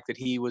having the fact that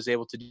he was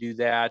able to do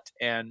that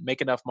and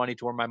make enough money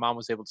to where my mom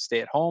was able to stay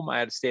at home. I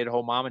had a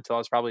stay-at-home mom until I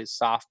was probably a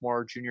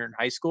sophomore, junior in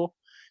high school.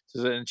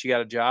 So then she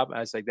got a job.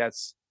 I was like,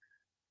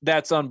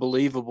 that's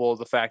unbelievable.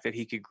 The fact that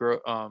he could grow,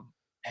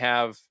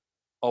 have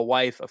a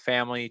wife, a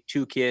family,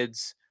 2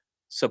 kids,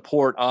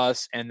 support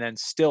us, and then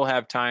still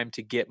have time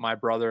to get my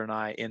brother and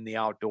I in the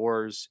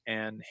outdoors.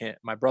 And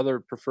my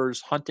brother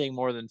prefers hunting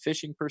more than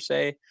fishing per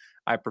se.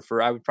 I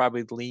would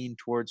probably lean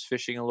towards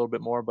fishing a little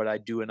bit more, but I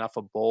do enough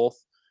of both.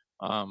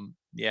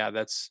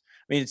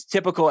 It's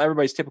typical.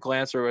 Everybody's typical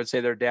answer would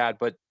say their dad,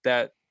 but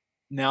that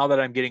now that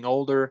I'm getting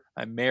older,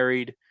 I'm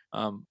married,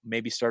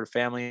 maybe start a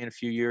family in a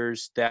few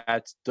years,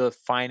 that the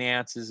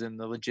finances and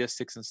the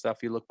logistics and stuff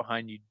you look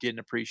behind you didn't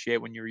appreciate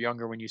when you were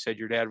younger, when you said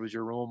your dad was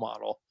your role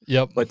model.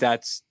 Yep. But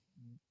that's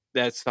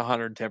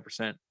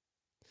 110%.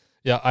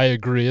 Yeah, I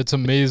agree. It's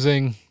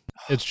amazing.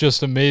 It's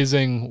just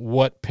amazing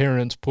what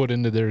parents put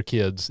into their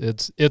kids.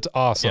 It's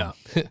awesome.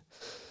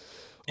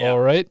 Yeah. All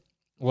right.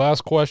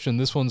 Last question.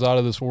 This one's out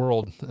of this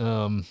world.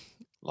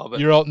 Love it.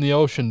 You're out in the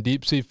ocean,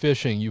 deep sea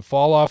fishing. You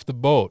fall off the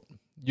boat.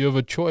 You have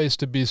a choice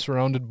to be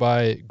surrounded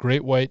by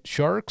great white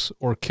sharks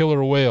or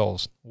killer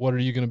whales. What are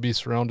you going to be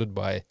surrounded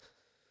by?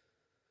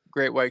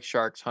 Great white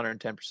sharks,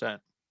 110%.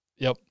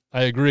 Yep,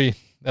 I agree.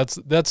 That's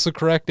the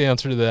correct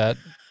answer to that.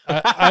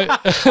 I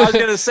was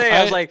going to say,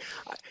 I was like,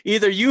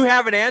 either you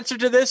have an answer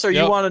to this or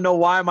you want to know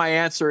why my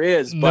answer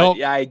is.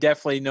 But I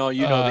definitely know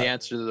the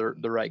answer to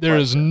the right There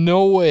question. is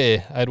no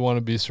way I'd want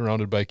to be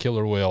surrounded by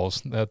killer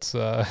whales. That's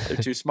they're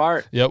too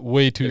smart. Yep,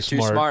 way too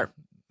smart.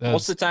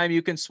 Most of the time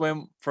you can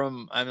swim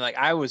from,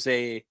 I was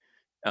a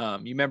You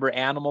remember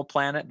Animal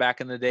Planet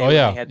back in the day Oh when they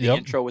yeah. had the Yep.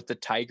 intro with the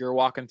tiger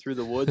walking through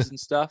the woods and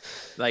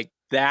stuff? Like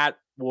that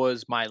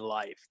was my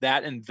life.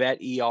 That and Vet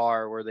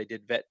ER where they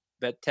did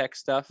vet tech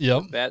stuff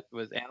Yep.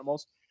 with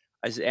animals.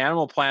 I said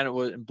Animal Planet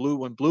was in Blue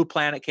when Blue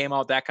Planet came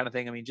out, that kind of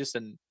thing. I mean, just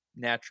a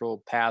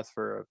natural path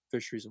for a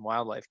fisheries and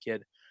wildlife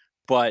kid.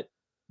 But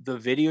the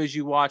videos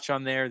you watch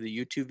on there, the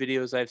YouTube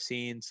videos I've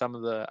seen,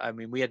 I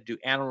mean, we had to do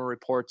animal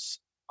reports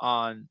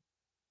on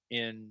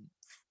in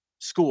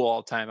school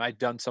all the time. I'd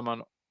done some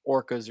on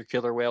orcas or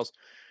killer whales.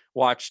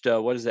 Watched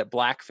what is that?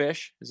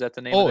 Blackfish? Is that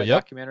the name of Oh, that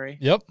yep. documentary?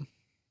 Yep.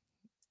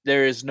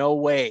 There is no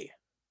way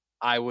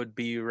I would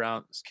be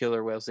around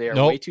killer whales. They are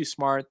way Nope. too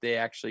smart. They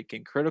actually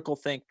can critical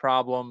think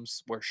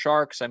problems. Where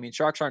sharks, I mean,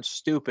 sharks aren't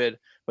stupid,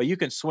 but you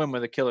can swim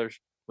with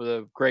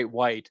a great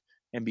white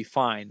and be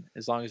fine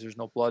as long as there's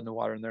no blood in the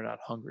water and they're not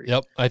hungry.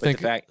 Yep. I But the think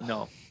fact,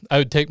 no, I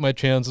would take my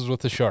chances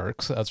with the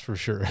sharks. That's for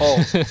sure. oh,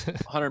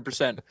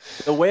 100%.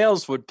 The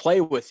whales would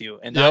play with you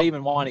and not Yep.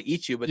 even want to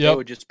eat you, but they Yep.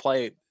 would just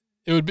play.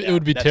 It would Yeah,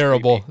 be that's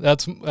terrible. creepy.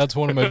 That's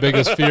one of my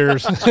biggest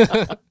fears.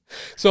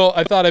 So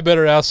I thought I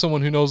better ask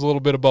someone who knows a little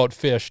bit about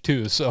fish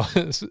too. So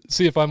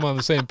see if I'm on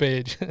the same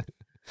page.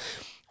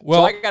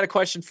 Well, So I got a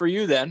question for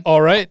you then.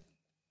 all right.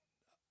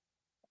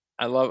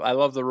 I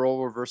love the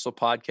role reversal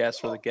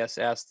podcast where the guest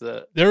asks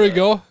There we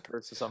go.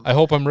 person something. I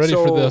hope I'm ready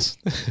for So- this.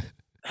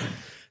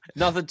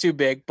 Nothing too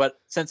big, but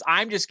since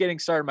I'm just getting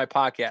started my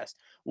podcast,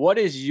 what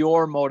is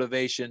your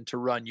motivation to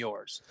run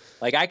yours?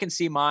 Like I can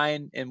see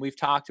mine, and we've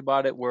talked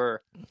about it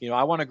where,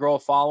 I want to grow a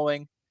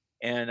following.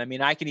 And I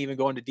mean, I can even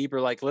go into deeper,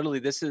 like literally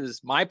this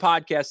is my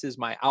podcast is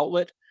my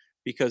outlet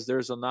because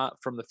there's a not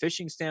from the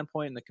fishing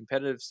standpoint and the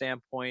competitive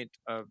standpoint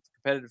of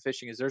competitive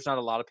fishing is there's not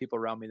a lot of people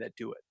around me that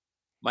do it.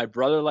 My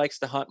brother likes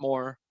to hunt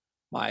more.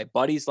 My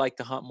buddies like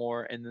to hunt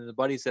more. And then the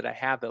buddies that I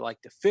have that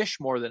like to fish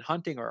more than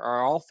hunting or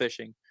are all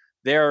fishing,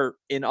 they're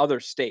in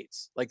other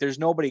states. Like there's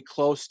nobody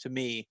close to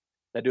me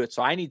that do it.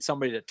 So I need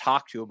somebody to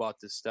talk to about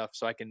this stuff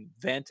so I can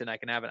vent and I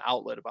can have an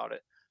outlet about it.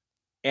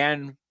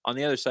 And on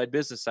the other side,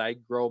 business side,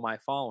 grow my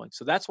following.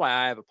 So that's why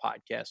I have a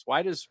podcast.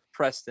 Why does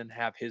Preston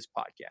have his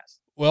podcast?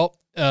 Well,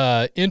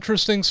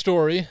 interesting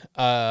story.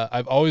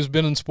 I've always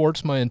been in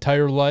sports my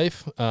entire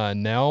life.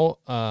 Now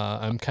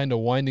I'm kind of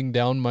winding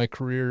down my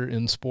career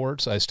in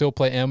sports. I still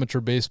play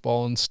amateur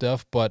baseball and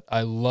stuff, but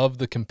I love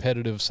the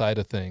competitive side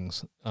of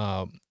things.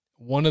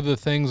 One of the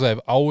things I've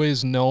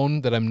always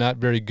known that I'm not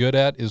very good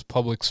at is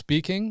public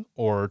speaking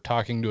or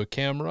talking to a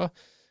camera.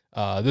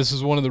 This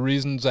is one of the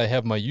reasons I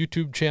have my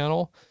YouTube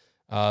channel.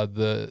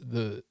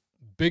 The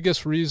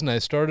biggest reason I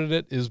started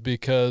it is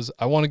because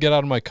I want to get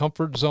out of my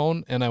comfort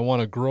zone and I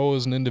want to grow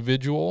as an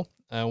individual.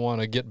 I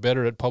want to get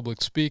better at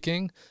public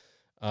speaking.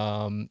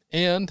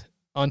 And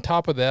on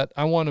top of that,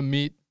 I want to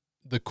meet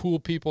the cool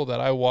people that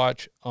I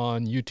watch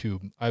on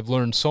YouTube. I've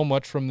learned so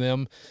much from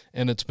them,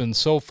 and it's been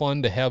so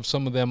fun to have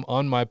some of them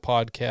on my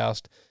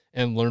podcast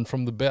and learn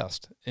from the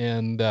best.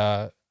 And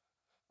so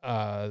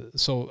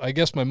I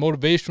guess my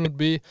motivation would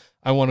be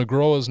I want to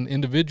grow as an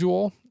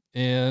individual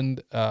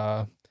and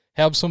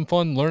have some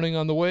fun learning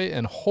on the way,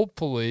 and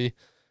hopefully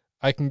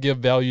I can give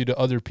value to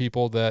other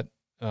people that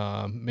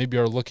maybe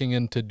are looking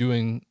into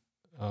doing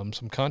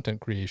some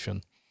content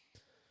creation.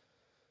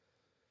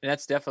 And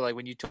that's definitely like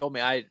when you told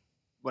me I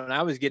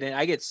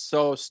get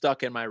so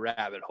stuck in my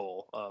rabbit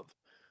hole of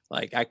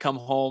like I come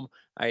home,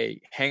 I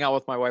hang out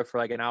with my wife for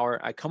like an hour.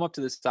 I come up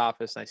to this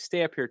office and I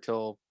stay up here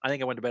till I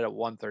think I went to bed at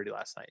 1:30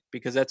 last night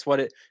because that's what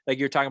it like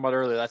you're talking about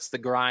earlier. That's the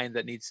grind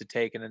that needs to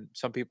take. And then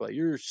some people are like,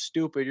 you're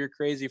stupid, you're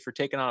crazy for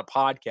taking on a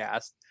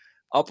podcast.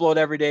 Upload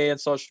every day on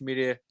social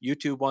media,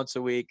 YouTube once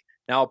a week,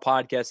 now a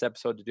podcast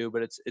episode to do.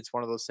 But it's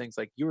one of those things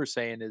like you were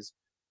saying is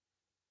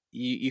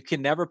you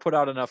can never put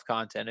out enough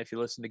content. If you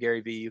listen to Gary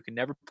Vee, you can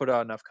never put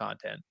out enough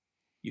content.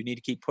 You need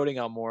to keep putting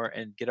out more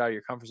and get out of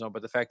your comfort zone.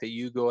 But the fact that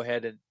you go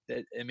ahead and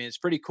I mean, it's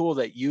pretty cool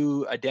that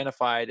you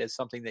identified as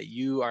something that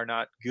you are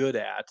not good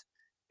at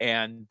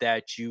and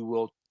that you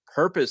will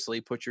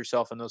purposely put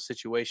yourself in those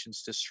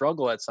situations to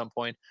struggle at some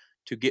point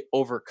to get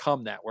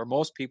overcome that where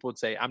most people would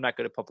say, I'm not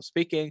good at public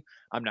speaking.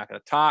 I'm not going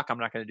to talk. I'm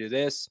not going to do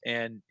this.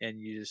 And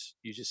you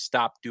just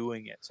stop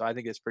doing it. So I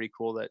think it's pretty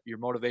cool that your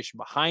motivation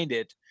behind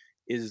it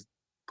is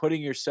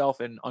putting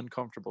yourself in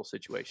uncomfortable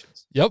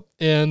situations. Yep.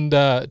 And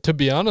to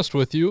be honest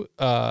with you,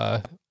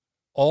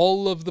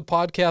 all of the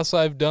podcasts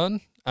I've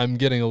done, I'm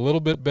getting a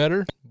little bit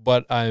better,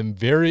 but I'm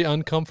very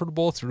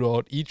uncomfortable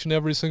throughout each and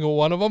every single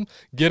one of them.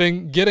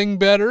 Getting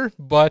better,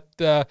 but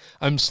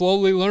I'm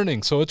slowly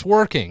learning, so it's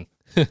working.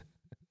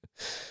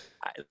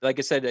 Like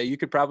I said, you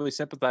could probably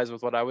sympathize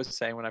with what I was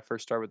saying when I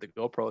first started with the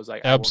GoPro. Is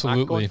like, Absolutely. I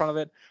will not go in front of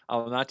it. I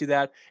will not do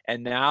that.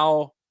 And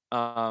now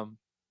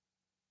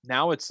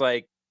it's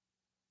like,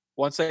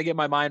 once I get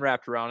my mind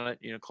wrapped around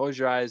it, close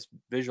your eyes,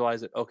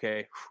 visualize it.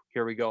 Okay,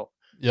 here we go.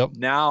 Yep.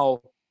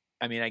 Now,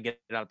 I mean, I get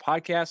it on a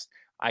podcast.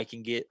 I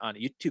can get on a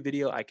YouTube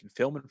video. I can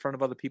film in front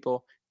of other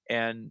people.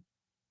 And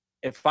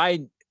if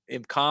I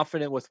am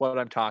confident with what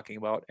I'm talking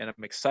about and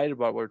I'm excited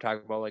about what we're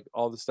talking about, like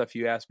all the stuff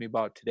you asked me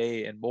about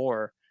today and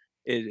more,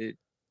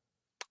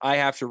 I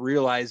have to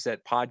realize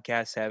that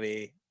podcasts have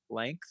a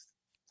length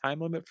time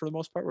limit for the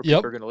most part where Yep.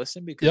 people are going to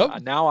listen, because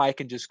Yep. now I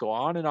can just go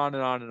on and on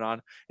and on and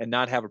on and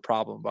not have a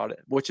problem about it,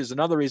 which is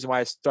another reason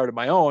why I started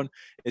my own,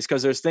 is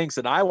because there's things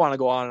that I want to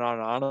go on and on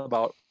and on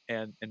about,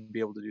 and be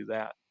able to do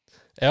that.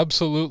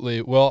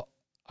 Absolutely. Well,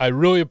 I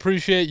really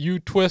appreciate you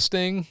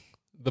twisting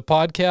the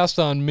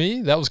podcast on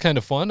me. That was kind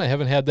of fun. I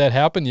haven't had that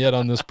happen yet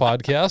on this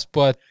podcast,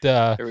 but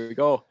There we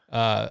go.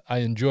 I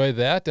enjoy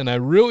that, and I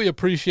really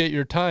appreciate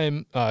your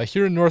time.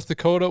 Here in North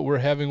Dakota, we're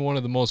having one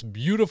of the most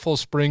beautiful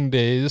spring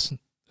days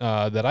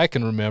that I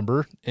can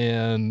remember,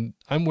 and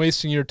I'm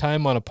wasting your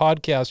time on a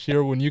podcast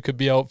here when you could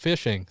be out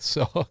fishing.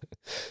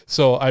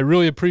 So I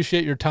really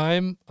appreciate your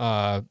time.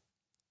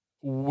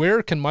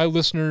 Where can my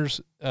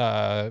listeners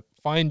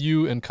find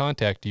you and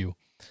contact you?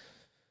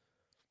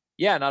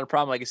 Yeah, not a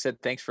problem. Like I said,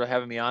 thanks for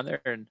having me on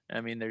there. And I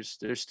mean, there's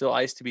still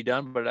ice to be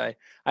done, but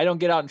I don't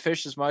get out and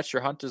fish as much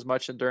or hunt as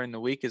much during the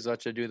week as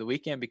much I do the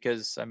weekend,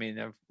 because I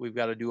mean, we've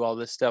got to do all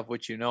this stuff,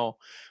 which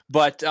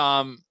But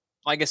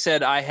like I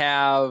said, I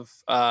have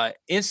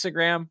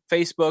Instagram,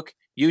 Facebook,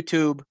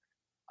 YouTube,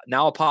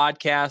 now a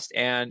podcast,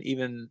 and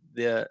even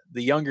the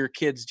younger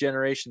kids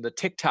generation, the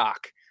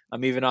TikTok.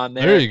 I'm even on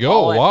there. There you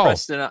go. Wow.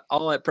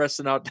 All at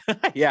Preston Out.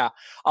 Yeah.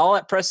 All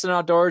at Preston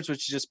Outdoors, which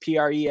is just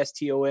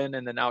PRESTON,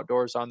 and then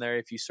outdoors on there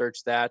if you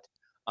search that.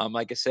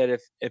 Like I said,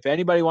 if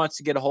anybody wants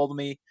to get a hold of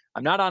me,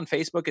 I'm not on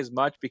Facebook as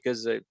much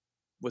because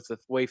with the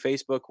way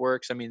Facebook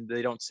works, I mean,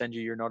 they don't send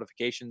you your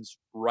notifications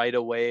right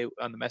away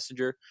on the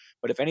messenger.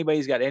 But if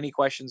anybody's got any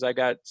questions, I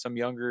got some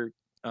younger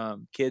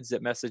kids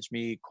that message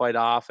me quite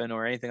often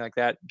or anything like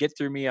that, get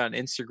through me on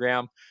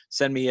Instagram,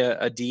 send me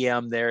a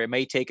DM there. It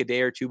may take a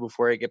day or two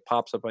before it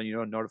pops up on,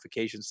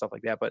 notifications, stuff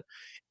like that. But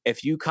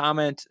if you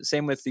comment,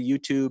 same with the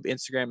YouTube,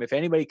 Instagram, if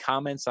anybody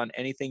comments on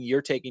anything,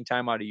 you're taking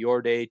time out of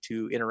your day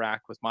to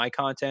interact with my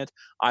content,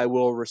 I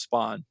will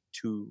respond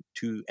to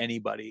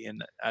anybody.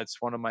 And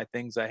that's one of my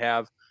things I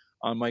have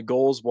on my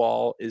goals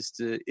wall, is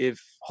to,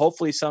 if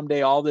hopefully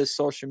someday all this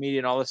social media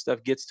and all this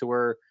stuff gets to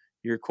where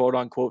you're quote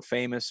unquote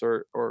famous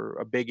or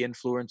a big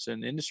influence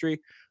in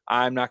industry,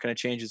 I'm not going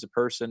to change as a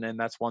person. And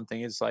that's one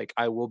thing, is like,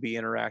 I will be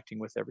interacting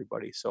with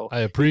everybody. So I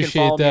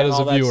appreciate that as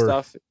a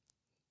viewer.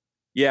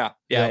 Yeah.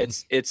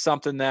 It's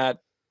something that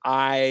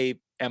I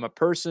am a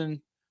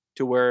person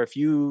to where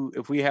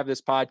if we have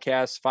this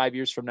podcast 5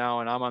 years from now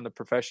and I'm on the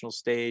professional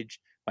stage,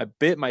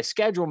 my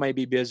schedule may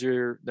be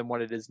busier than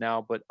what it is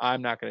now, but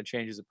I'm not going to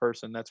change as a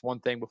person. That's one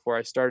thing before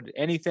I started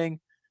anything.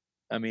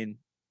 I mean,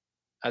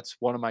 that's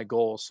one of my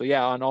goals. So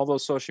yeah, on all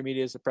those social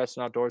medias, the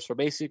Preston Outdoors, so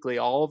basically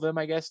all of them,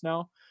 I guess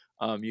now,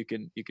 you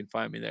can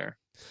find me there.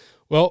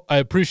 Well, I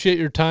appreciate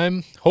your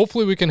time.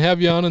 Hopefully we can have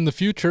you on in the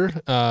future.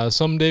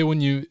 Someday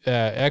when you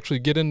actually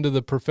get into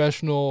the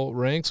professional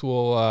ranks,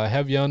 we'll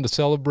have you on to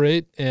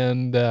celebrate,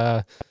 and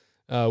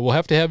we'll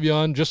have to have you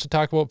on just to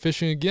talk about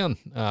fishing again.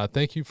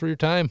 Thank you for your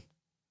time.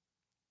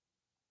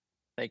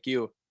 Thank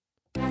you.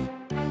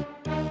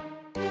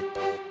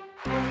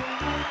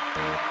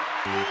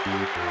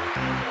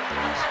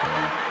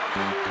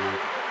 Thank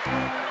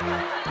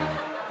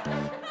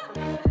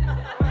you.